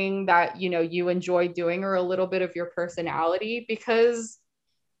thing that, you know, you enjoy doing, or a little bit of your personality. Because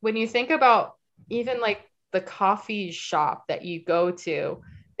when you think about even like the coffee shop that you go to,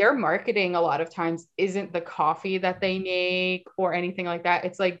 their marketing a lot of times isn't the coffee that they make or anything like that.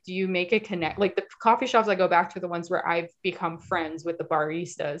 It's like, do you make a connect? Like the coffee shops I go back to, the ones where I've become friends with the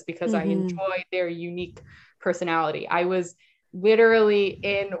baristas because I enjoy their unique personality. I was literally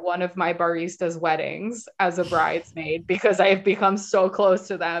in one of my baristas' weddings as a bridesmaid because I have become so close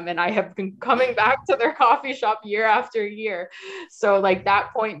to them, and I have been coming back to their coffee shop year after year. So like,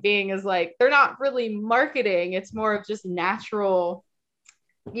 that point being is like, they're not really marketing. It's more of just natural,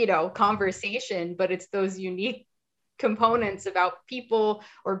 you know, conversation, but it's those unique components about people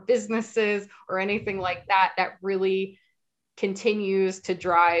or businesses or anything like that that really continues to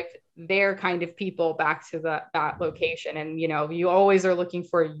drive their kind of people back to that location. And, you know, you always are looking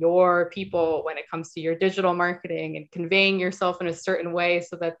for your people when it comes to your digital marketing and conveying yourself in a certain way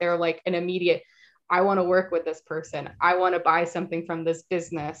so that they're like an immediate, I want to work with this person, I want to buy something from this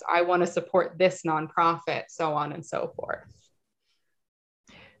business, I want to support this nonprofit, so on and so forth.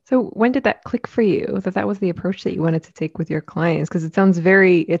 So when did that click for you that that was the approach that you wanted to take with your clients? Because it sounds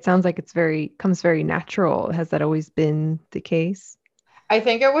like it's comes very natural. Has that always been the case? I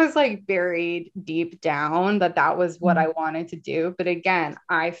think it was like buried deep down that was what I wanted to do. But again,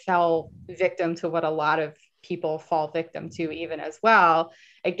 I fell victim to what a lot of people fall victim to even as well.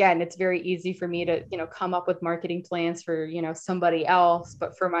 Again, it's very easy for me to, you know, come up with marketing plans for, you know, somebody else,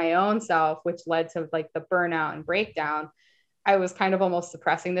 but for my own self, which led to like the burnout and breakdown, I was kind of almost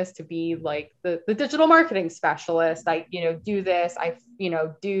suppressing this to be like the digital marketing specialist. I, you know, do this, I, you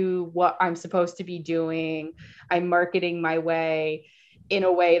know, do what I'm supposed to be doing. I'm marketing my way in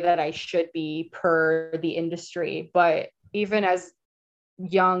a way that I should be per the industry. But even as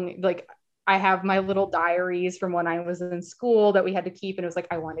young, like I have my little diaries from when I was in school that we had to keep. And it was like,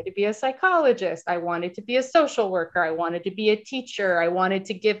 I wanted to be a psychologist, I wanted to be a social worker, I wanted to be a teacher, I wanted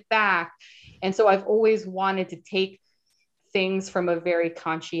to give back. And so I've always wanted to take things from a very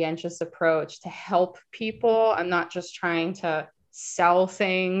conscientious approach to help people. I'm not just trying to sell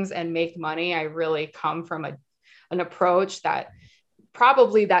things and make money. I really come from an approach that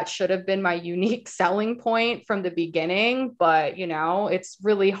probably that should have been my unique selling point from the beginning. But, you know, it's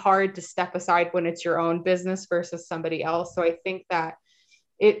really hard to step aside when it's your own business versus somebody else. So I think that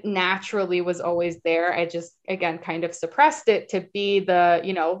it naturally was always there. I just, again, kind of suppressed it to be the,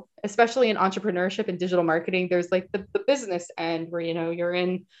 you know, especially in entrepreneurship and digital marketing, there's like the business end where, you know, you're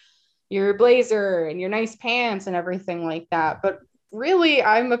in your blazer and your nice pants and everything like that. But really,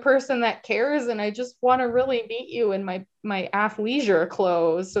 I'm a person that cares, and I just want to really meet you in my athleisure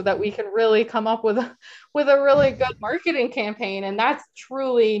clothes so that we can really come up with a really good marketing campaign. And that's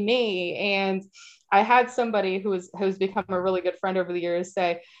truly me. And I had somebody who's become a really good friend over the years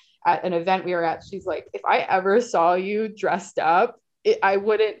say, at an event we were at, she's like, if I ever saw you dressed up, I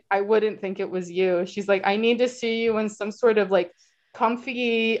wouldn't think it was you. She's like, I need to see you in some sort of like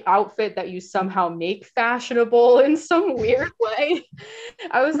comfy outfit that you somehow make fashionable in some weird way.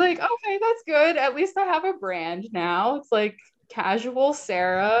 I was like, okay, that's good. At least I have a brand now. It's like casual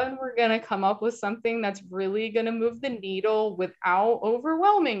Sarah, and we're gonna come up with something that's really gonna move the needle without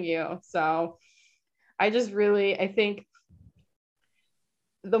overwhelming you. So I think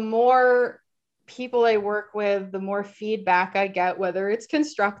the more people I work with, the more feedback I get, whether it's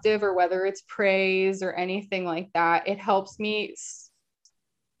constructive or whether it's praise or anything like that, it helps me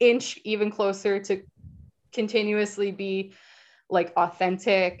inch even closer to continuously be like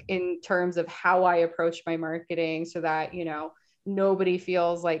authentic in terms of how I approach my marketing, so that, nobody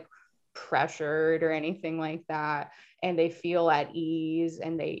feels like pressured or anything like that, and they feel at ease,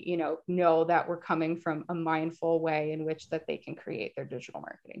 and they know that we're coming from a mindful way in which that they can create their digital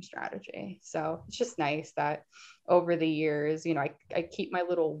marketing strategy. So it's just nice that over the years, I keep my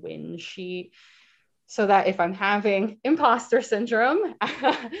little win sheet, so that if I'm having imposter syndrome,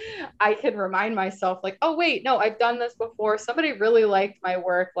 I can remind myself like, oh wait, no, I've done this before, somebody really liked my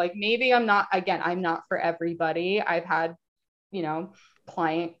work, like maybe I'm not for everybody. I've had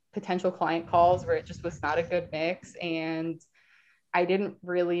potential client calls where it just was not a good mix, and I didn't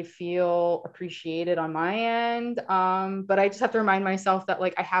really feel appreciated on my end. But I just have to remind myself that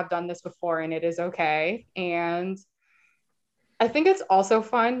like I have done this before and it is okay. And I think it's also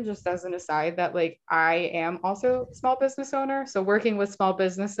fun, just as an aside, that like I am also a small business owner. So working with small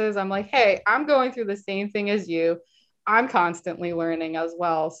businesses, I'm like, hey, I'm going through the same thing as you. I'm constantly learning as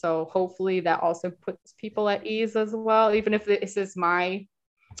well. So hopefully that also puts people at ease as well, even if this is my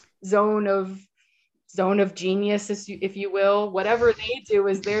zone of genius, if you will. Whatever they do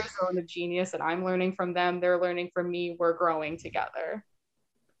is their zone of genius, and I'm learning from them. They're learning from me. We're growing together.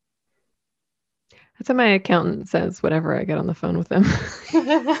 That's what my accountant says whenever I get on the phone with him.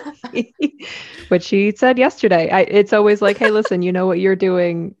 What she said yesterday. It's always like, hey, listen, you know what you're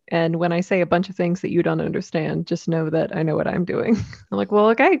doing. And when I say a bunch of things that you don't understand, just know that I know what I'm doing. I'm like, well,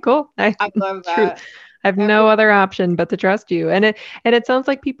 okay, cool. I love that. I have no other option but to trust you. And it sounds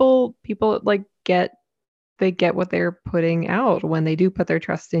like people like get what they're putting out when they do put their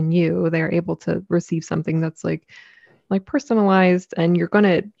trust in you. They're able to receive something that's like personalized, and you're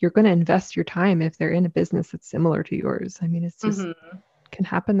gonna invest your time if they're in a business that's similar to yours. I mean, it's just can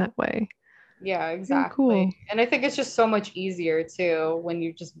happen that way. Yeah, exactly. Cool. And I think it's just so much easier too when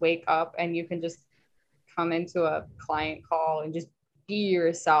you just wake up and you can just come into a client call and just be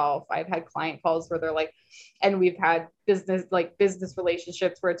yourself. I've had client calls where they're like, and we've had business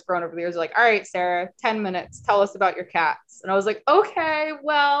relationships where it's grown over the years, like, all right, Sarah, 10 minutes, tell us about your cats. And I was like, okay,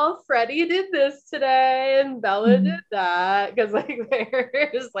 well, Freddie did this today and Bella did that, because like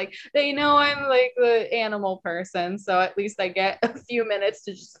they're just like, they know I'm like the animal person, so at least I get a few minutes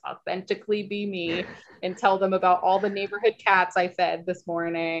to just authentically be me and tell them about all the neighborhood cats I fed this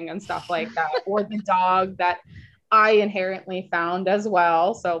morning and stuff like that, or the dog that I inherently found as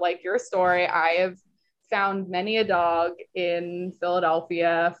well. So like your story, I have found many a dog in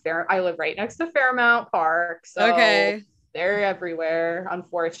Philadelphia. I live right next to Fairmount Park, so okay, they're everywhere,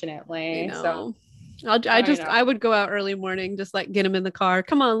 unfortunately. So I would go out early morning, just like get them in the car.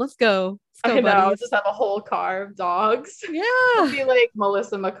 Come on, let's go. I know, just have a whole car of dogs. Yeah, it'd be like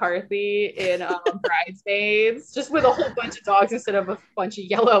Melissa McCarthy in Bridesmaids, just with a whole bunch of dogs instead of a bunch of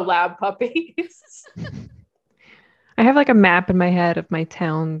yellow lab puppies. I have like a map in my head of my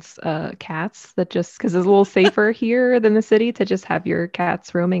town's cats, that just because it's a little safer here than the city to just have your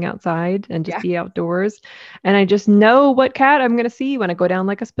cats roaming outside and just be outdoors. And I just know what cat I'm going to see when I go down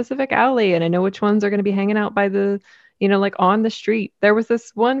like a specific alley, and I know which ones are going to be hanging out by the, like on the street. There was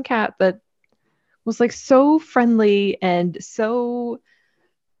this one cat that was like so friendly and so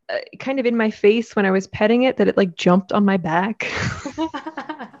kind of in my face when I was petting it that it like jumped on my back.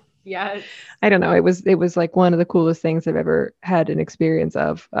 Yes. I don't know. It was like one of the coolest things I've ever had an experience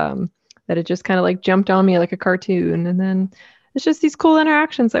of, that it just kind of like jumped on me like a cartoon. And then it's just these cool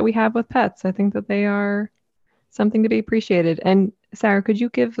interactions that we have with pets. I think that they are something to be appreciated. And Sarah, could you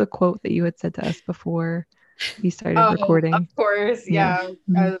give the quote that you had said to us before we started recording? Of course. Yeah.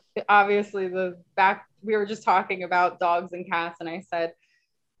 Obviously we were just talking about dogs and cats, and I said,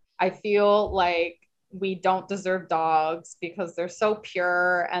 I feel like we don't deserve dogs because they're so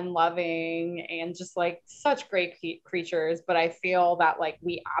pure and loving and just like such great creatures. But I feel that like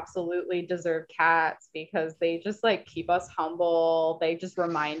we absolutely deserve cats because they just like keep us humble. They just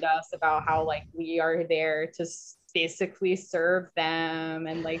remind us about how like we are there to basically serve them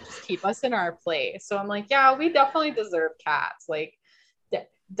and like just keep us in our place. So I'm like, yeah, we definitely deserve cats. Like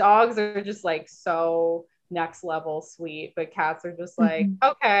dogs are just like so next level sweet, but cats are just like,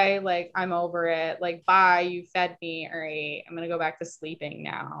 okay, like I'm over it. Like, bye, you fed me. All right, I'm gonna go back to sleeping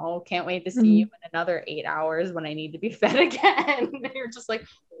now. Can't wait to see you in another 8 hours when I need to be fed again. And you're just like,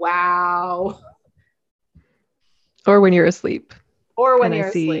 wow. Or when you're asleep. Or when you're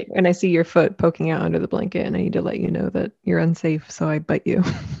asleep. And I see your foot poking out under the blanket and I need to let you know that you're unsafe, so I bite you.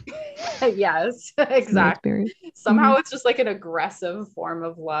 Yes, exactly. Somehow it's just like an aggressive form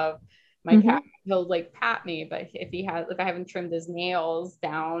of love. My cat, he'll like pat me, but if I haven't trimmed his nails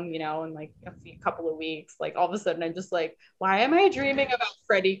down, in like a couple of weeks, like all of a sudden I'm just like, why am I dreaming about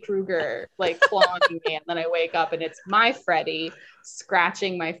Freddy Krueger like clawing me? And then I wake up and it's my Freddy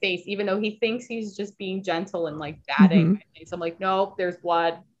scratching my face, even though he thinks he's just being gentle and like batting my face. I'm like, nope, there's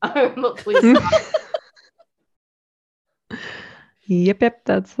blood. Please stop. Yep,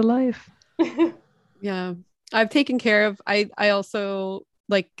 that's the life. Yeah, I've taken care of. I also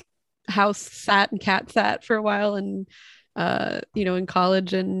like house sat and cat sat for a while, and in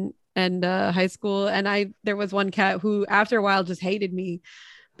college and high school. And there was one cat who after a while just hated me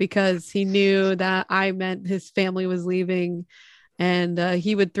because he knew that I meant his family was leaving. And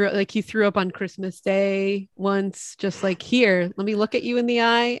he threw up on Christmas Day once, just like, here, let me look at you in the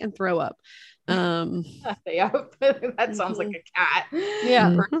eye and throw up. That sounds like a cat.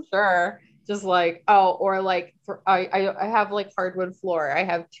 Yeah, for sure. Just like, or like I have like hardwood floor. I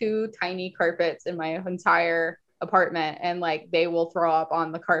have 2 tiny carpets in my entire apartment, and like they will throw up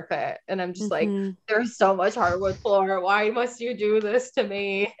on the carpet, and I'm just like, there's so much hardwood floor, why must you do this to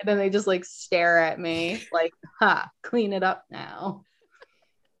me? And then they just like stare at me like, clean it up now.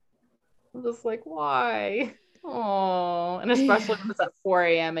 I'm just like, why? Oh, and especially when it's at 4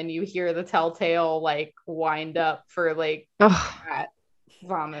 a.m. and you hear the telltale like wind up for like cat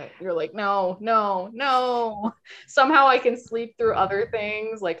vomit. You're like, no. Somehow I can sleep through other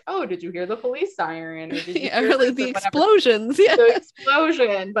things. Like, oh, did you hear the police siren? Or did you hear the explosions? Yeah, the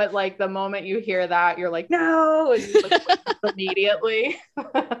explosion. But like the moment you hear that, you're like, no, and you like immediately.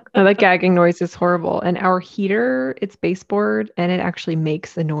 That gagging noise is horrible. And our heater, it's baseboard, and it actually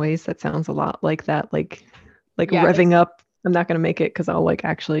makes a noise that sounds a lot like that, like revving up. I'm not going to make it because I'll like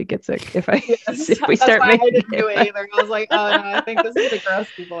actually get sick if we start making it. I didn't do it either. I was like, oh no, I think this is gonna gross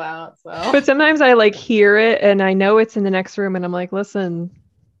people out. So, but sometimes I like hear it and I know it's in the next room, and I'm like, listen,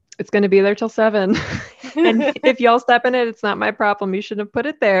 it's going to be there till 7. And if y'all step in it, it's not my problem. You shouldn't have put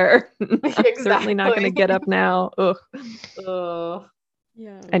it there. I'm certainly not going to get up now. Ugh.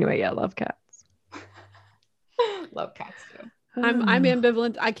 Yeah. Anyway, yeah, love cats. Love cats too. I'm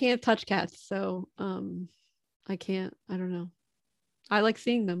ambivalent. I can't touch cats, so I can't. I don't know. I like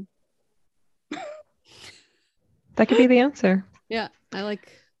seeing them. That could be the answer. Yeah, I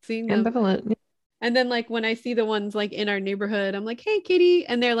like seeing them. Ambivalent. And then like when I see the ones like in our neighborhood, I'm like, hey, kitty.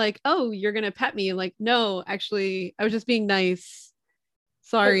 And they're like, oh, you're going to pet me. I'm like, no, actually, I was just being nice.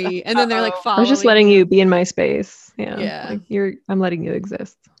 Sorry. And then they're like, following. I was just letting you be in my space. Yeah. Yeah. Like I'm letting you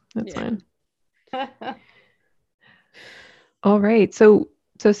exist. That's fine. All right. So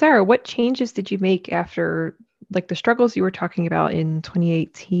Sarah, what changes did you make after like the struggles you were talking about in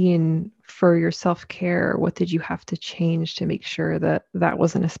 2018 for your self-care? What did you have to change to make sure that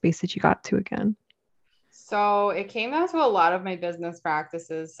wasn't a space that you got to again? So it came down to a lot of my business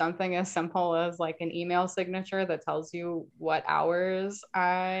practices, something as simple as like an email signature that tells you what hours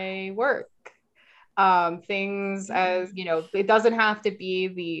I work. Things as, it doesn't have to be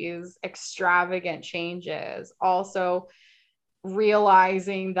these extravagant changes. Also,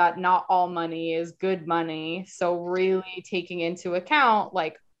 realizing that not all money is good money. So really taking into account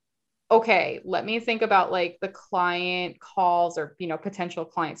like, okay, let me think about like the client calls or, potential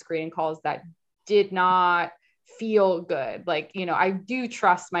client screening calls that did not feel good. Like, I do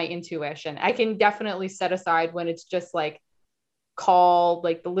trust my intuition. I can definitely set aside when it's just like call,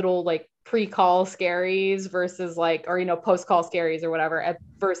 like the little like pre-call scaries versus like, or, post-call scaries or whatever,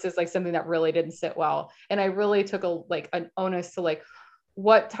 versus like something that really didn't sit well. And I really took an onus to like,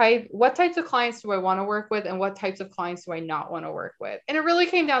 what types of clients do I want to work with and what types of clients do I not want to work with? And it really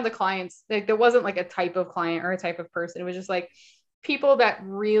came down to clients. Like there wasn't like a type of client or a type of person. It was just like people that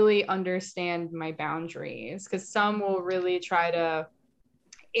really understand my boundaries, because some will really try to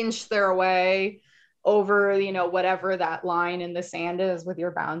inch their way over, whatever that line in the sand is with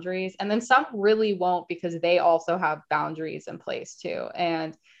your boundaries. And then some really won't, because they also have boundaries in place too.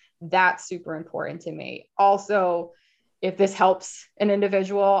 And that's super important to me. Also, if this helps an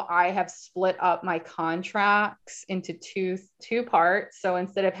individual, I have split up my contracts into two parts. So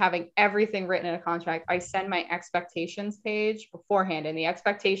instead of having everything written in a contract, I send my expectations page beforehand. And the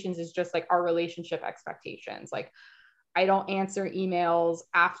expectations is just like our relationship expectations. Like, I don't answer emails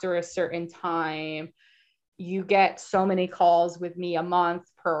after a certain time. You get so many calls with me a month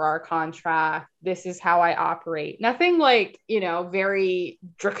per our contract. This is how I operate. Nothing like, very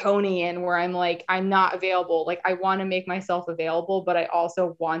draconian where I'm like, I'm not available. Like, I want to make myself available, but I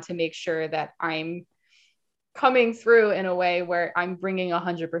also want to make sure that I'm coming through in a way where I'm bringing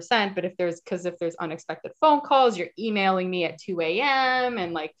 100%. But if there's unexpected phone calls, you're emailing me at 2 a.m.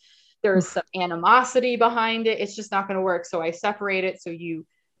 and like there's some animosity behind it, it's just not going to work. So I separate it. So you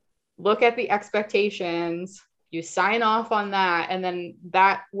look at the expectations, you sign off on that, and then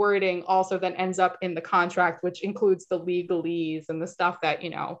that wording also then ends up in the contract, which includes the legalese and the stuff that,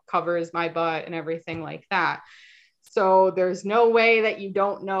 covers my butt and everything like that. So there's no way that you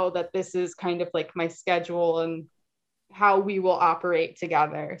don't know that this is kind of like my schedule and how we will operate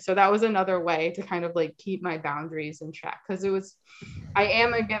together. So that was another way to kind of like keep my boundaries in check, because I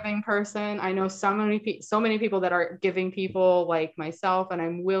am a giving person. I know so many people that are giving people like myself, and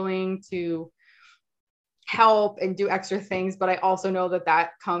I'm willing to help and do extra things, but I also know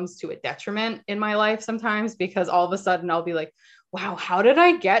that comes to a detriment in my life sometimes, because all of a sudden I'll be like, wow, how did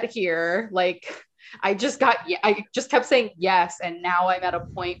I get here? Like I just kept saying yes, and now I'm at a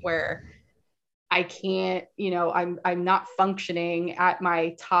point where I can't, I'm not functioning at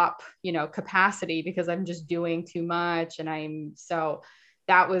my top, capacity, because I'm just doing too much. And so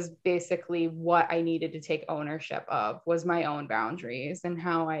that was basically what I needed to take ownership of, was my own boundaries and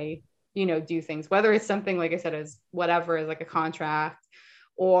how I, do things, whether it's something, like I said, is whatever, is like a contract,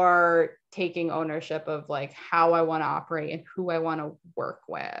 or taking ownership of like how I want to operate and who I want to work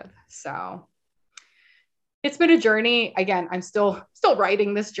with. So it's been a journey. Again, I'm still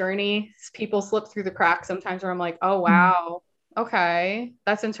writing this journey. People slip through the cracks sometimes where I'm like, oh, wow. Okay.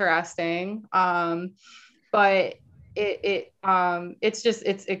 That's interesting. But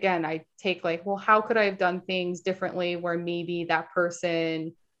it's again, I take like, well, how could I have done things differently where maybe that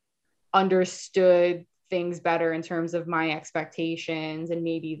person understood things better in terms of my expectations and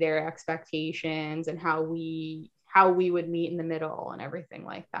maybe their expectations, and how we would meet in the middle and everything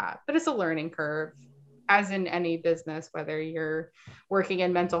like that. But it's a learning curve, as in any business, whether you're working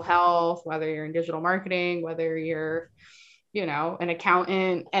in mental health, whether you're in digital marketing, whether you're, an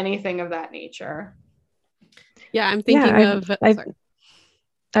accountant, anything of that nature. Yeah, I'm thinking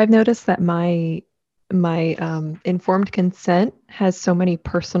I've noticed that my informed consent has so many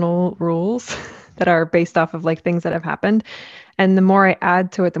personal rules that are based off of like things that have happened. And the more I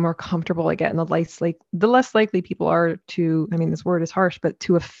add to it, the more comfortable I get, and the less likely people are to, I mean, this word is harsh, but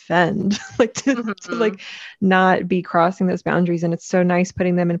to offend, like to like not be crossing those boundaries. And it's so nice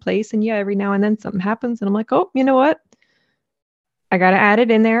putting them in place. And yeah, every now and then something happens and I'm like, oh, you know what? I got to add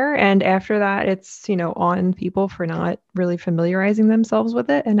it in there. And after that, it's, on people for not really familiarizing themselves with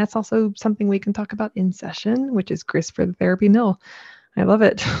it. And that's also something we can talk about in session, which is grist for the therapy mill. I love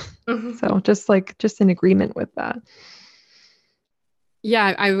it. So just in agreement with that.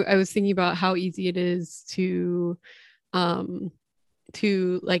 Yeah, I was thinking about how easy it is to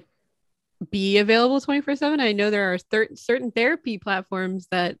like be available 24/7. I know there are certain therapy platforms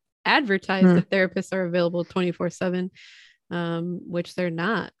that advertise that therapists are available 24/7, which they're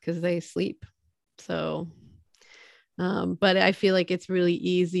not, because they sleep. So, but I feel like it's really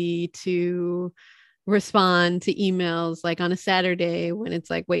easy to respond to emails like on a Saturday when it's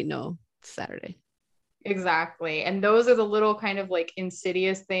like, wait, no, it's Saturday. Exactly. And those are the little kind of like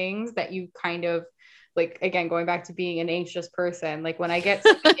insidious things that you kind of like, again, going back to being an anxious person, like when I get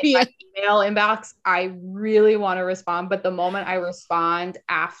something in my email inbox, I really want to respond. But the moment I respond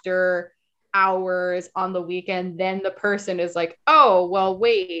after hours on the weekend, then the person is like, oh, well,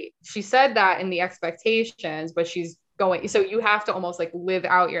 wait, she said that in the expectations, but she's going. So you have to almost like live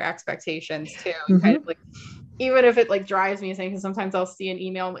out your expectations too. Kind of like, even if it like drives me insane, because sometimes I'll see an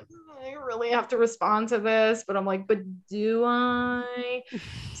email, I'm like, I really have to respond to this, but I'm like, but do I?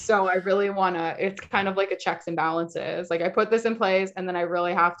 So I really want to, it's kind of like a checks and balances. Like I put this in place and then I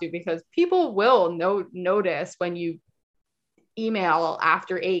really have to, because people will notice when you email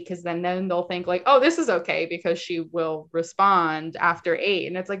after 8, because then they'll think like, oh, this is okay because she will respond after 8.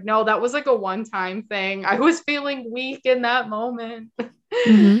 And it's like, no, that was like a one-time thing. I was feeling weak in that moment.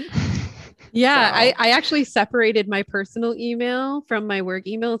 Yeah, so. I actually separated my personal email from my work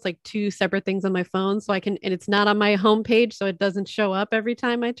email. It's like 2 separate things on my phone. So I can, and it's not on my homepage, so it doesn't show up every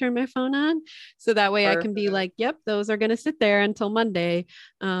time I turn my phone on. So that way I can be like, yep, those are going to sit there until Monday.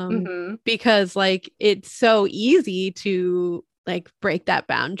 Because like, it's so easy to like break that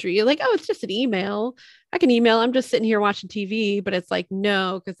boundary. You're like, oh, it's just an email. I can email. I'm just sitting here watching TV, but it's like,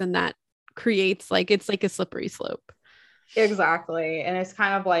 no, because then that creates like, it's like a slippery slope. Exactly. And it's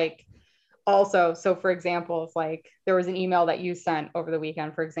kind of like, also, so for example, if like there was an email that you sent over the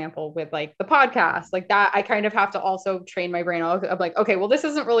weekend, for example, with like the podcast, like that, I kind of have to also train my brain. I'm like, okay, well, this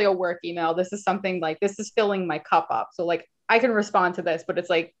isn't really a work email. This is something like, this is filling my cup up. So like I can respond to this, but it's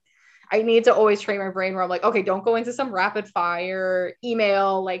like, I need to always train my brain where I'm like, okay, don't go into some rapid fire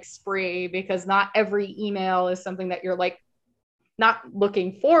email like spree, because not every email is something that you're like not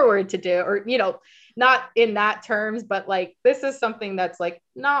looking forward to do, or, you know, not in that terms, but like, this is something that's like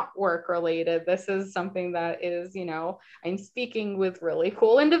not work related. This is something that is, you know, I'm speaking with really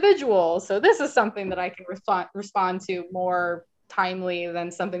cool individuals. So this is something that I can respond to more timely than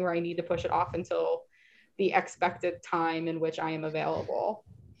something where I need to push it off until the expected time in which I am available.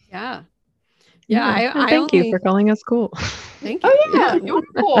 Yeah. And thank you for calling us cool. Thank you. Oh yeah, you're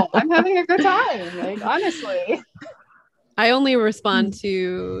cool. I'm having a good time. Like, honestly. I only respond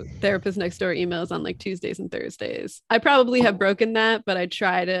to Therapist Next Door emails on like Tuesdays and Thursdays. I probably have broken that, but I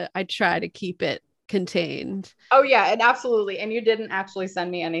try to keep it contained. Oh yeah, and absolutely. And you didn't actually send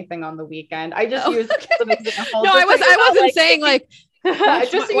me anything on the weekend. I just used some examples. No, I wasn't like, saying like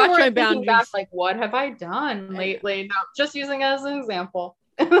just so you watch were my thinking boundaries. back, like, what have I done lately? No, just using it as an example.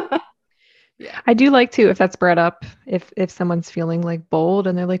 Yeah. I do like to, if that's brought up, if someone's feeling like bold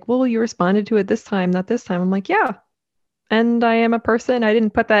and they're like, well, you responded to it this time, not this time. I'm like, yeah. And I am a person. I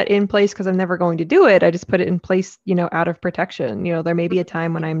didn't put that in place because I'm never going to do it. I just put it in place, you know, out of protection. You know, there may be a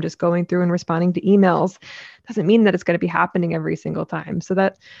time when I'm just going through and responding to emails. Doesn't mean that it's going to be happening every single time. So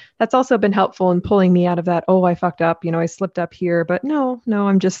that's also been helpful in pulling me out of that, oh, I fucked up, you know, I slipped up here. But no,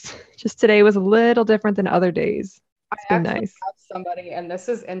 I'm just today was a little different than other days. It's been nice. Have somebody, and this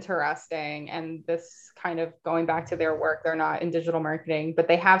is interesting, and this kind of going back to their work, they're not in digital marketing, but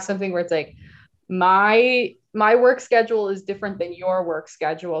they have something where it's like, my work schedule is different than your work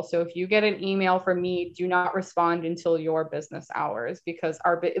schedule. So if you get an email from me, do not respond until your business hours, because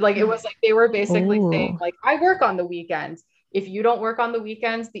it was like they were basically saying like, I work on the weekends. If you don't work on the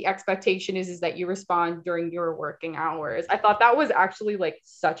weekends, the expectation is that you respond during your working hours. I thought that was actually like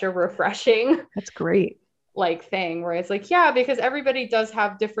such a refreshing. That's great. Like thing where it's like, yeah, because everybody does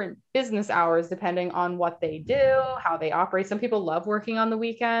have different business hours depending on what they do, how they operate. Some people love working on the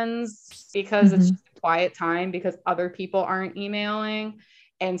weekends because it's just a quiet time because other people aren't emailing.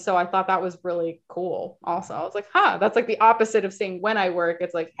 And so I thought that was really cool. Also, I was like, that's like the opposite of saying when I work.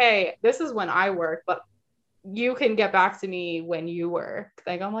 It's like, hey, this is when I work, but you can get back to me when you work.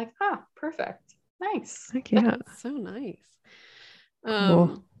 Like, I'm like, perfect. Nice. Heck yeah. That's so nice.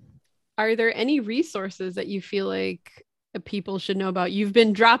 Cool. Are there any resources that you feel like people should know about? You've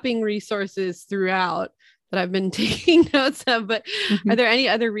been dropping resources throughout that I've been taking notes of, but are there any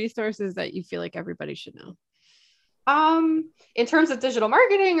other resources that you feel like everybody should know? In terms of digital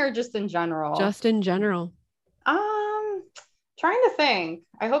marketing or just in general? Just in general. Trying to think.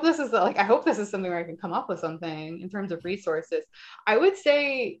 I hope this is something where I can come up with something in terms of resources. I would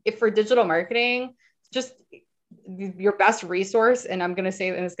say if for digital marketing, just your best resource, and I'm going to say,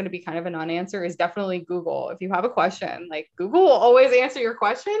 and it's going to be kind of a non-answer, is definitely Google. If you have a question, like Google will always answer your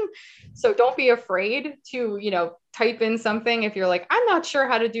question. So don't be afraid to, you know, type in something. If you're like, I'm not sure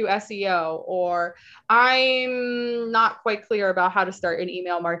how to do SEO, or I'm not quite clear about how to start an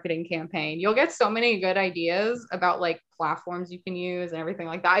email marketing campaign, you'll get so many good ideas about like platforms you can use and everything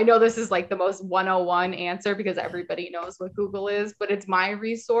like that. I know this is like the most 101 answer because everybody knows what Google is, but it's my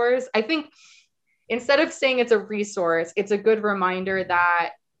resource. I think instead of saying it's a resource, it's a good reminder that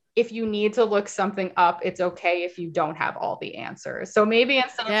if you need to look something up, it's okay if you don't have all the answers. So maybe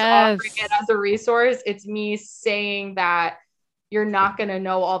instead of offering it as a resource, it's me saying that you're not going to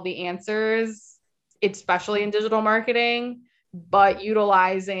know all the answers, especially in digital marketing, but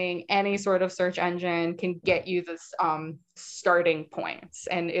utilizing any sort of search engine can get you this starting points,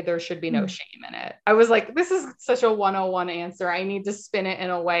 and there should be no shame in it. I was like, this is such a 101 answer. I need to spin it in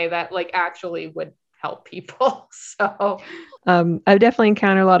a way that like actually would help people. So I've definitely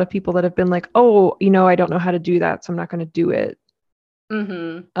encountered a lot of people that have been like, oh, you know, I don't know how to do that, so I'm not going to do it.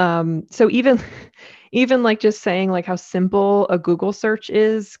 So even like just saying like how simple a Google search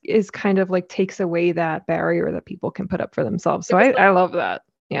is kind of like takes away that barrier that people can put up for themselves. So I love that.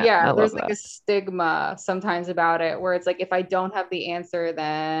 Yeah, there's like a stigma sometimes about it where it's like, if I don't have the answer,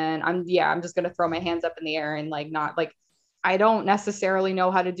 then I'm just going to throw my hands up in the air and like not like, I don't necessarily know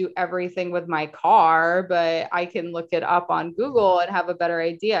how to do everything with my car, but I can look it up on Google and have a better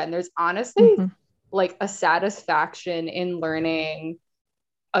idea. And there's honestly like a satisfaction in learning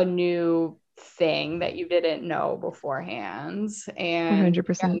a new thing that you didn't know beforehand. And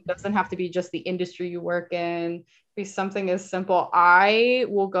 100%. it doesn't have to be just the industry you work in. Be something as simple. I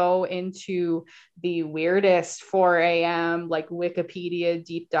will go into the weirdest 4 a.m. like Wikipedia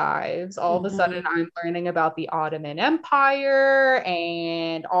deep dives. All of a sudden, I'm learning about the Ottoman Empire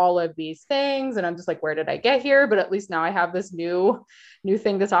and all of these things, and I'm just like, where did I get here? But at least now I have this new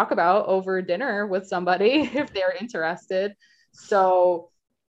thing to talk about over dinner with somebody if they're interested. So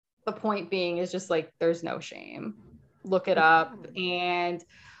the point being is just like, there's no shame. Look it up. And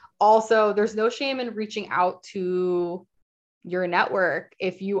also, there's no shame in reaching out to your network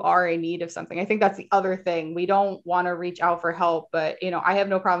if you are in need of something. I think that's the other thing. We don't want to reach out for help, but I have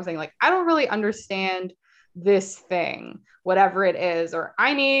no problem saying like, I don't really understand this thing, whatever it is, or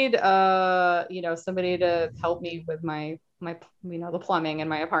I need somebody to help me with my the plumbing in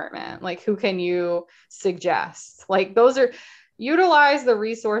my apartment. Like, who can you suggest? Like, those are, utilize the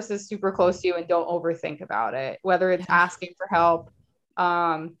resources super close to you and don't overthink about it, whether it's asking for help,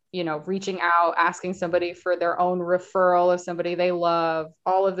 reaching out, asking somebody for their own referral of somebody they love.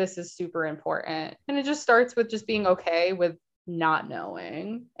 All of this is super important. And it just starts with just being okay with not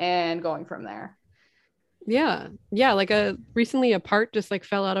knowing and going from there. Yeah. Like recently a part just like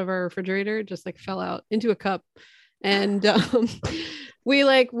fell out of our refrigerator, just like fell out into a cup. And we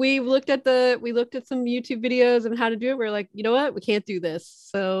looked at some YouTube videos on how to do it. We're like, you know what? We can't do this.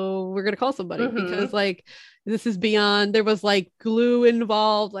 So we're going to call somebody because like, this is beyond, there was like glue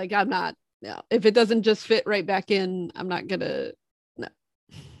involved. Like, if it doesn't just fit right back in, I'm not gonna, no.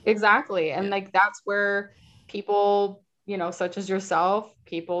 Exactly. And like, that's where people, such as yourself,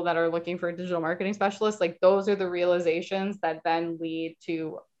 people that are looking for a digital marketing specialist, like those are the realizations that then lead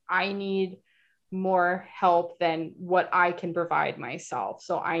to, I need more help than what I can provide myself.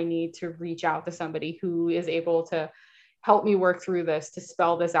 So I need to reach out to somebody who is able to help me work through this, to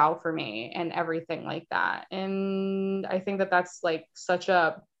spell this out for me and everything like that. And I think that that's like such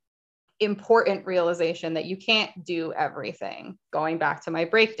a important realization, that you can't do everything. Going back to my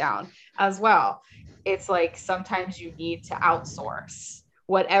breakdown as well, it's like sometimes you need to outsource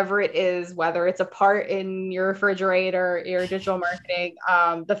whatever it is, whether it's a part in your refrigerator, your digital marketing,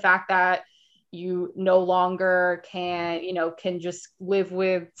 the fact that you no longer can just live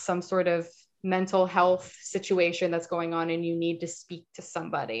with some sort of mental health situation that's going on and you need to speak to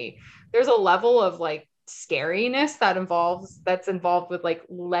somebody. There's a level of like scariness that's involved with like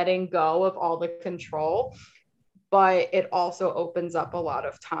letting go of all the control, but it also opens up a lot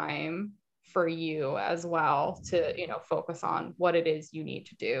of time for you as well to focus on what it is you need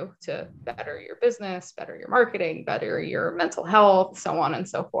to do to better your business, better your marketing, better your mental health, so on and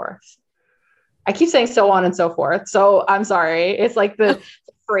so forth. I keep saying so on and so forth, so I'm sorry. It's like the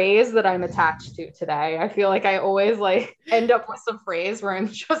phrase that I'm attached to today. I feel like I always like end up with some phrase where I'm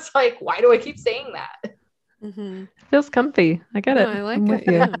just like, why do I keep saying that? Feels comfy. I get it. I like I'm with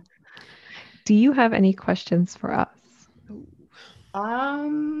you. Yeah. Do you have any questions for us?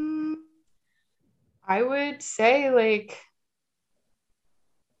 I would say like,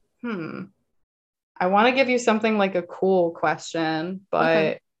 I want to give you something like a cool question,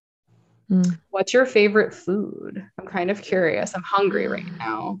 but what's your favorite food? I'm kind of curious. I'm hungry right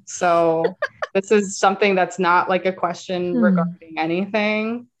now. So this is something that's not like a question regarding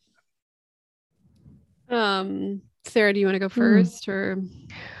anything. Sarah, do you want to go first or?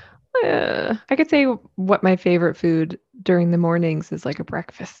 I could say what my favorite food during the mornings is, like a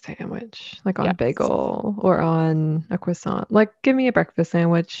breakfast sandwich, like on a bagel or on a croissant. Like, give me a breakfast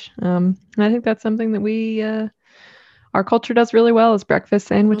sandwich. I think that's something that our culture does really well, is breakfast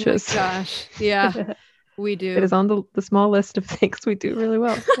sandwiches. Oh my gosh. Yeah, we do. It is on the small list of things we do really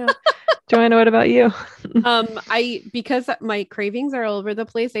well. Yeah. Joanna, what about you? Because my cravings are all over the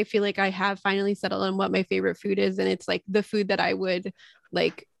place, I feel like I have finally settled on what my favorite food is. And it's like the food that I would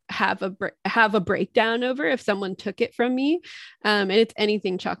like have a breakdown over if someone took it from me. And it's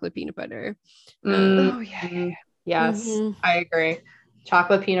anything chocolate peanut butter. Yes, I agree.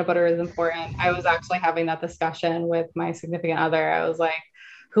 Chocolate peanut butter is important. I was actually having that discussion with my significant other. I was like,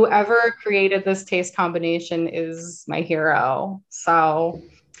 whoever created this taste combination is my hero. So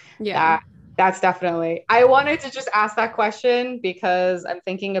that's definitely, I wanted to just ask that question because I'm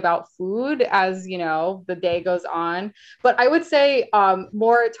thinking about food as the day goes on. But I would say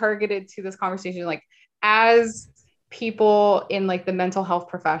more targeted to this conversation, like as people in like the mental health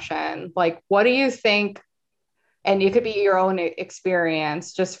profession, like what do you think? And it could be your own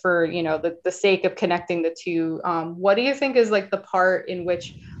experience, just for the sake of connecting the two. What do you think is like the part in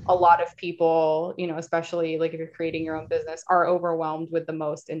which a lot of people, especially like if you're creating your own business, are overwhelmed with the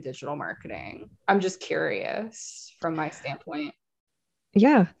most in digital marketing? I'm just curious from my standpoint.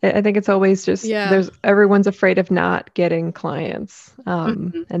 Yeah, I think it's always just Yeah. everyone's afraid of not getting clients.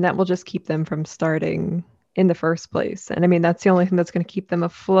 Mhm. And that will just keep them from starting in the first place. And I mean, that's the only thing that's going to keep them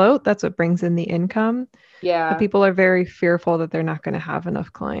afloat. That's what brings in the income. But Yeah, people are very fearful that they're not going to have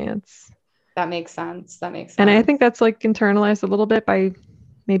enough clients. that makes sense. That makes And I sense. think that's like internalized a little bit by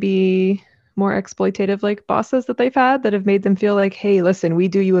maybe more exploitative like bosses that they've had that have made them feel like, hey, listen, we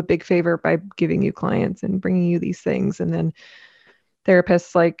do you a big favor by giving you clients and bringing you these things. And then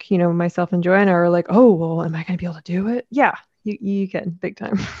therapists like, myself and Joanna are like, oh, well, am I going to be able to do it? Yeah, you can big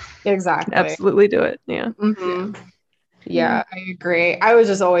time. You can Exactly. absolutely do it. Yeah. Yeah. Mhm. Yeah, I agree. I was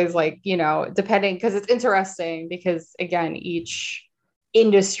just always like, depending, because it's interesting because again, each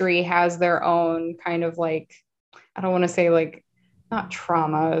industry has their own kind of like, I don't want to say like not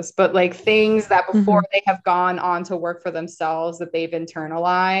traumas, but like things that before Mhm. they have gone on to work for themselves that they've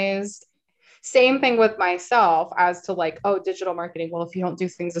internalized. Same thing with myself as to like, oh, digital marketing. Well, if you don't do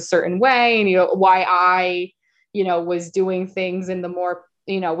things a certain way, and why I, was doing things in the more,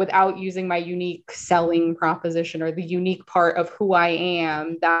 without using my unique selling proposition or the unique part of who I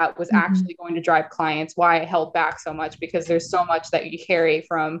am that was Mhm. actually going to drive clients, why I held back so much, because there's so much that you carry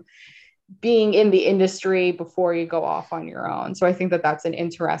from being in the industry before you go off on your own. So I think that that's an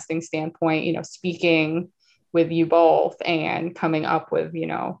interesting standpoint, speaking with you both and coming up with,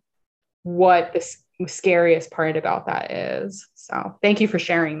 what the scariest part about that is. So thank you for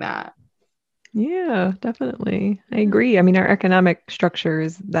sharing that. Yeah, definitely. I agree. I mean, our economic structure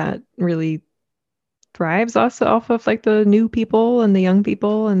is that really thrives also off of like the new people and the young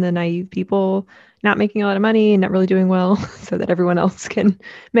people and the naive people not making a lot of money and not really doing well so that everyone else can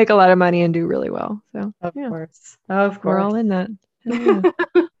make a lot of money and do really well. So Of yeah, course. Of we're course. all in that. Hell yeah.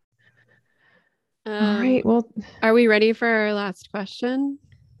 All right. Well, Are we ready for our last question?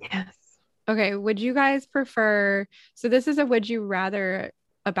 yes. Okay. Would you guys prefer? So, this is a would you rather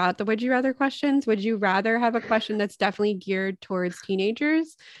about the would you rather questions. Would you rather have a question that's definitely geared towards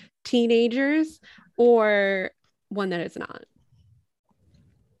teenagers, or one that is not?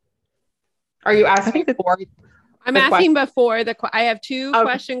 Are you I asking think that for I'm the question? asking before I have two Okay.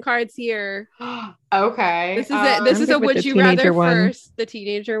 question cards here. Okay. This is it. This I'm is a good with would the you rather teenager one. first, the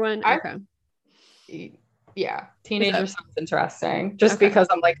teenager one. I Okay. yeah, Is teenager that sounds interesting. Just okay? because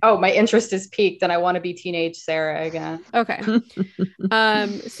I'm like, oh, my interest is peaked and I want to be teenage Sarah again. Okay.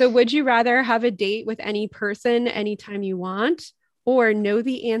 So would you rather have a date with any person anytime you want, or know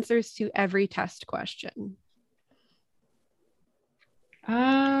the answers to every test question?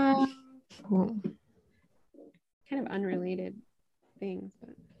 Cool. Kind of unrelated things,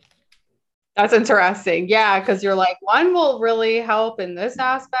 but That's interesting. Yeah, because you're like, one will really help in this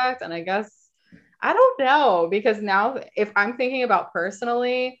aspect. And I guess, I don't know, because now if I'm thinking about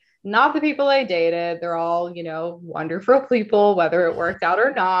personally, not the people I dated, they're all, wonderful people, whether it worked out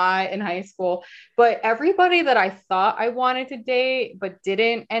or not in high school. But everybody that I thought I wanted to date, but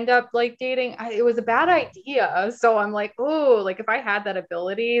didn't end up like dating, it was a bad idea. So I'm like, oh, like if I had that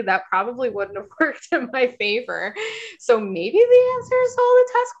ability, that probably wouldn't have worked in my favor. So maybe the answer is all the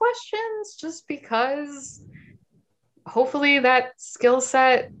test questions, just because hopefully that skill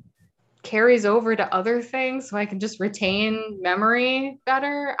set carries over to other things so I can just retain memory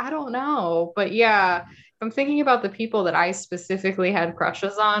better. I don't know. But yeah, if I'm thinking about the people that I specifically had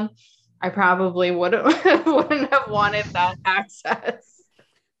crushes on, I probably wouldn't have wanted that access.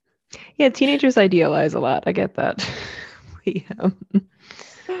 Yeah, teenagers idealize a lot. I get that. Yeah.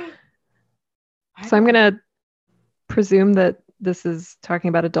 I So I'm don't gonna presume that this is talking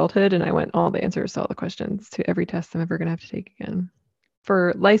about adulthood, and I want all the answers to all the questions to every test I'm ever gonna have to take again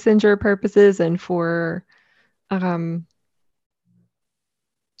for licensure purposes and for, I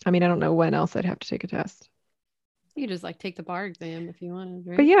mean, I don't know when else I'd have to take a test. you just like take the bar exam if you wanted,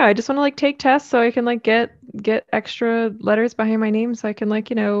 But right? yeah, I just want to like take tests so I can like get extra letters behind my name so I can like,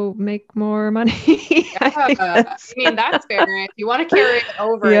 make more money. I think I that's mean, that's fair. If you want to carry it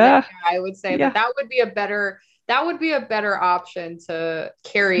over, then yeah. yeah, I would say that Yeah. that would be a better option to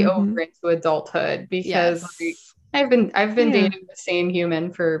carry over Hmm. into adulthood because like, Yes. I've been Yeah. dating the same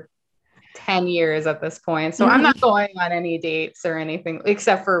human for 10 years at this point. So I'm Mhm. not going on any dates or anything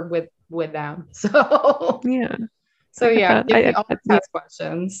except for with them. So Yeah. so I get yeah, that. give me all the Yeah, test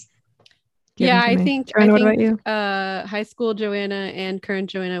questions. give them Yeah, to I me. think I Joanna, what about think you? high school Joanna and current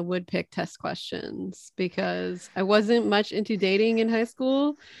Joanna would pick test questions because I wasn't much into dating in high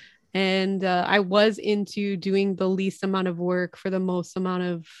school, and I was into doing the least amount of work for the most amount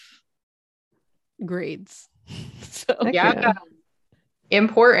of grades. So Heck Yeah, yeah.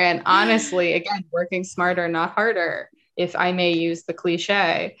 important. Honestly, again, working smarter, not harder. if I may use the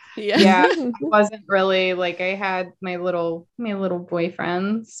cliche. Yeah. Yeah, I wasn't really like, I had my little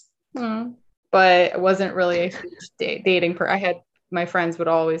boyfriends, but it wasn't really a huge dating I had, my friends would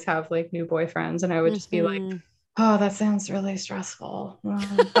always have like new boyfriends, and I would just be like, oh, that sounds really stressful.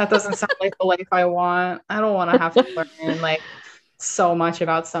 That doesn't sound like the life I want. I don't want to have to learn like so much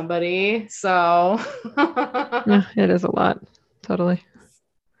about somebody. So Yeah, it is a lot. Totally.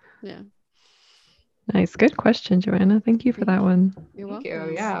 Yeah. Nice. Good question, Joanna. Thank you for that one. You're Thank welcome.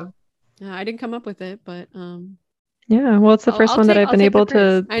 you. Yeah. I didn't come up with it, but yeah, well, it's the first one that I've been able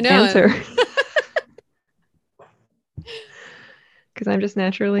to answer. Because I'm just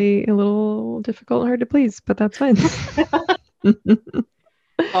naturally a little difficult and hard to please, but that's fine.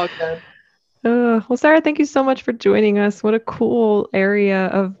 All good. Well, Sarah, thank you so much for joining us. What a cool area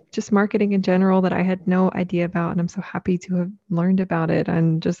of just marketing in general that I had no idea about. And I'm so happy to have learned about it.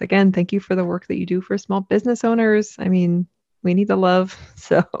 And just again, thank you for the work that you do for small business owners. I mean, we need the love.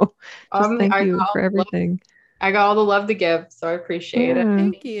 So just thank you for everything. I got all the love to give. So I appreciate it.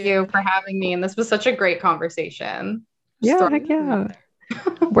 Thank you for having me. And this was such a great conversation. Yeah, heck yeah.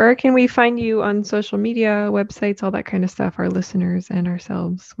 Where can we find you on social media, websites, all that kind of stuff, our listeners and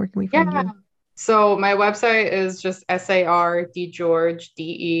ourselves? Where can we find you? So my website is just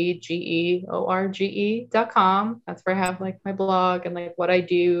sardgeorge.com. That's where I have like my blog and like what I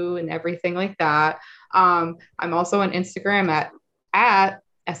do and everything like that. I'm also on Instagram at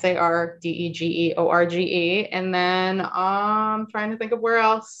SARDEGEORGE. And then I'm trying to think of where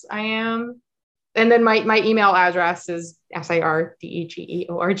else I am. And then my email address is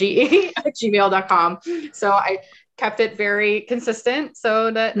SARDEGEORGE at gmail.com. So I kept it very consistent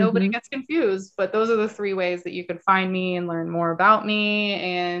so that nobody gets confused. But those are the 3 ways that you can find me and learn more about me.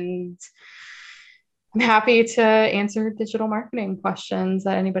 And I'm happy to answer digital marketing questions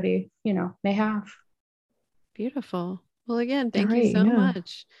that anybody, may have. Beautiful. Well, again, thank you so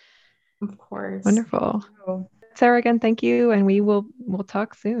much. Of course. Wonderful. Sarah, again, thank you. And we'll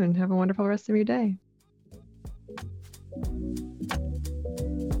talk soon. Have a wonderful rest of your day.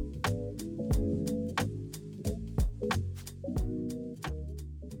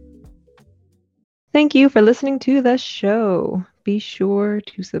 Thank you for listening to the show. Be sure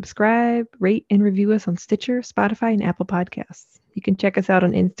to subscribe, rate, and review us on Stitcher, Spotify, and Apple Podcasts. You can check us out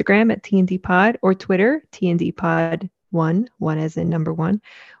on Instagram at TND Pod or Twitter, TND Pod 1 as in number 1,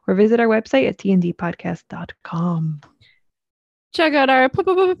 or visit our website at tndpodcast.com. Check out our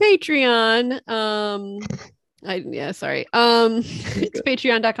Patreon. It's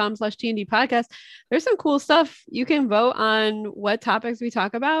patreon.com/TND podcast. There's some cool stuff. You can vote on what topics we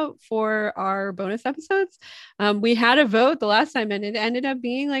talk about for our bonus episodes. We had a vote the last time and it ended up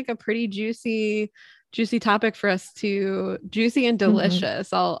being like a pretty juicy topic for us to juicy and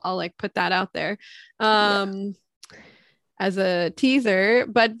delicious. I'll like put that out there as a teaser,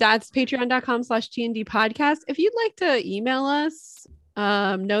 but that's patreon.com/TND podcast. If you'd like to email us,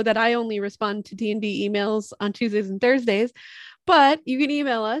 know that I only respond to TND emails on Tuesdays and Thursdays, but you can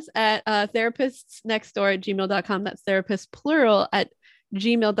email us at therapistsnextdoor@gmail.com. That's therapist plural at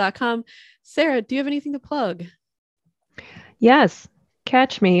gmail.com. Sarah, do you have anything to plug? Yes.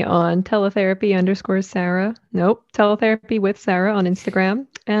 Catch me on teletherapy_Sarah. Nope. Teletherapy with Sarah on Instagram.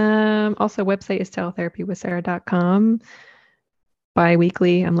 Also website is teletherapywithsarah.com.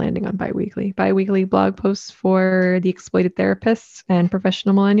 Bi-weekly, I'm landing on bi-weekly blog posts for the exploited therapists and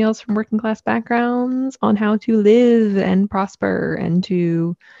professional millennials from working class backgrounds on how to live and prosper and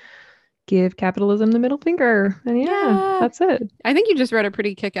to give capitalism the middle finger. And that's it. I think you just wrote a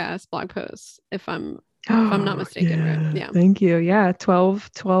pretty kick-ass blog post, if I'm not mistaken. Right? Yeah. Thank you. Yeah. 12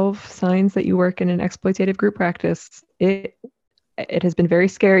 signs that you work in an exploitative group practice. It has been very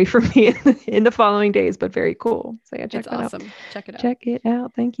scary for me in the following days, but very cool. So yeah, check that awesome. out. Check it out. Check it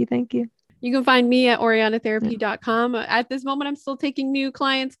out. Thank you. You can find me at orianatherapy.com. At this moment, I'm still taking new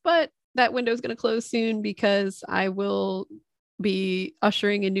clients, but that window is going to close soon because I will be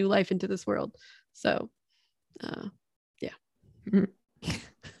ushering a new life into this world. So, yeah.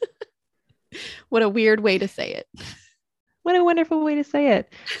 What a weird way to say it. What a wonderful way to say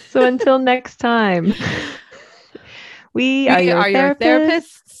it. So until next time. We are your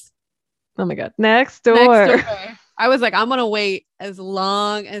therapists. Oh my God. Next door. I was like, I'm going to wait as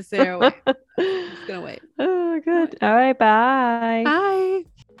long as Sarah waits. I'm just going to wait. Oh, good. All right. Bye. Bye.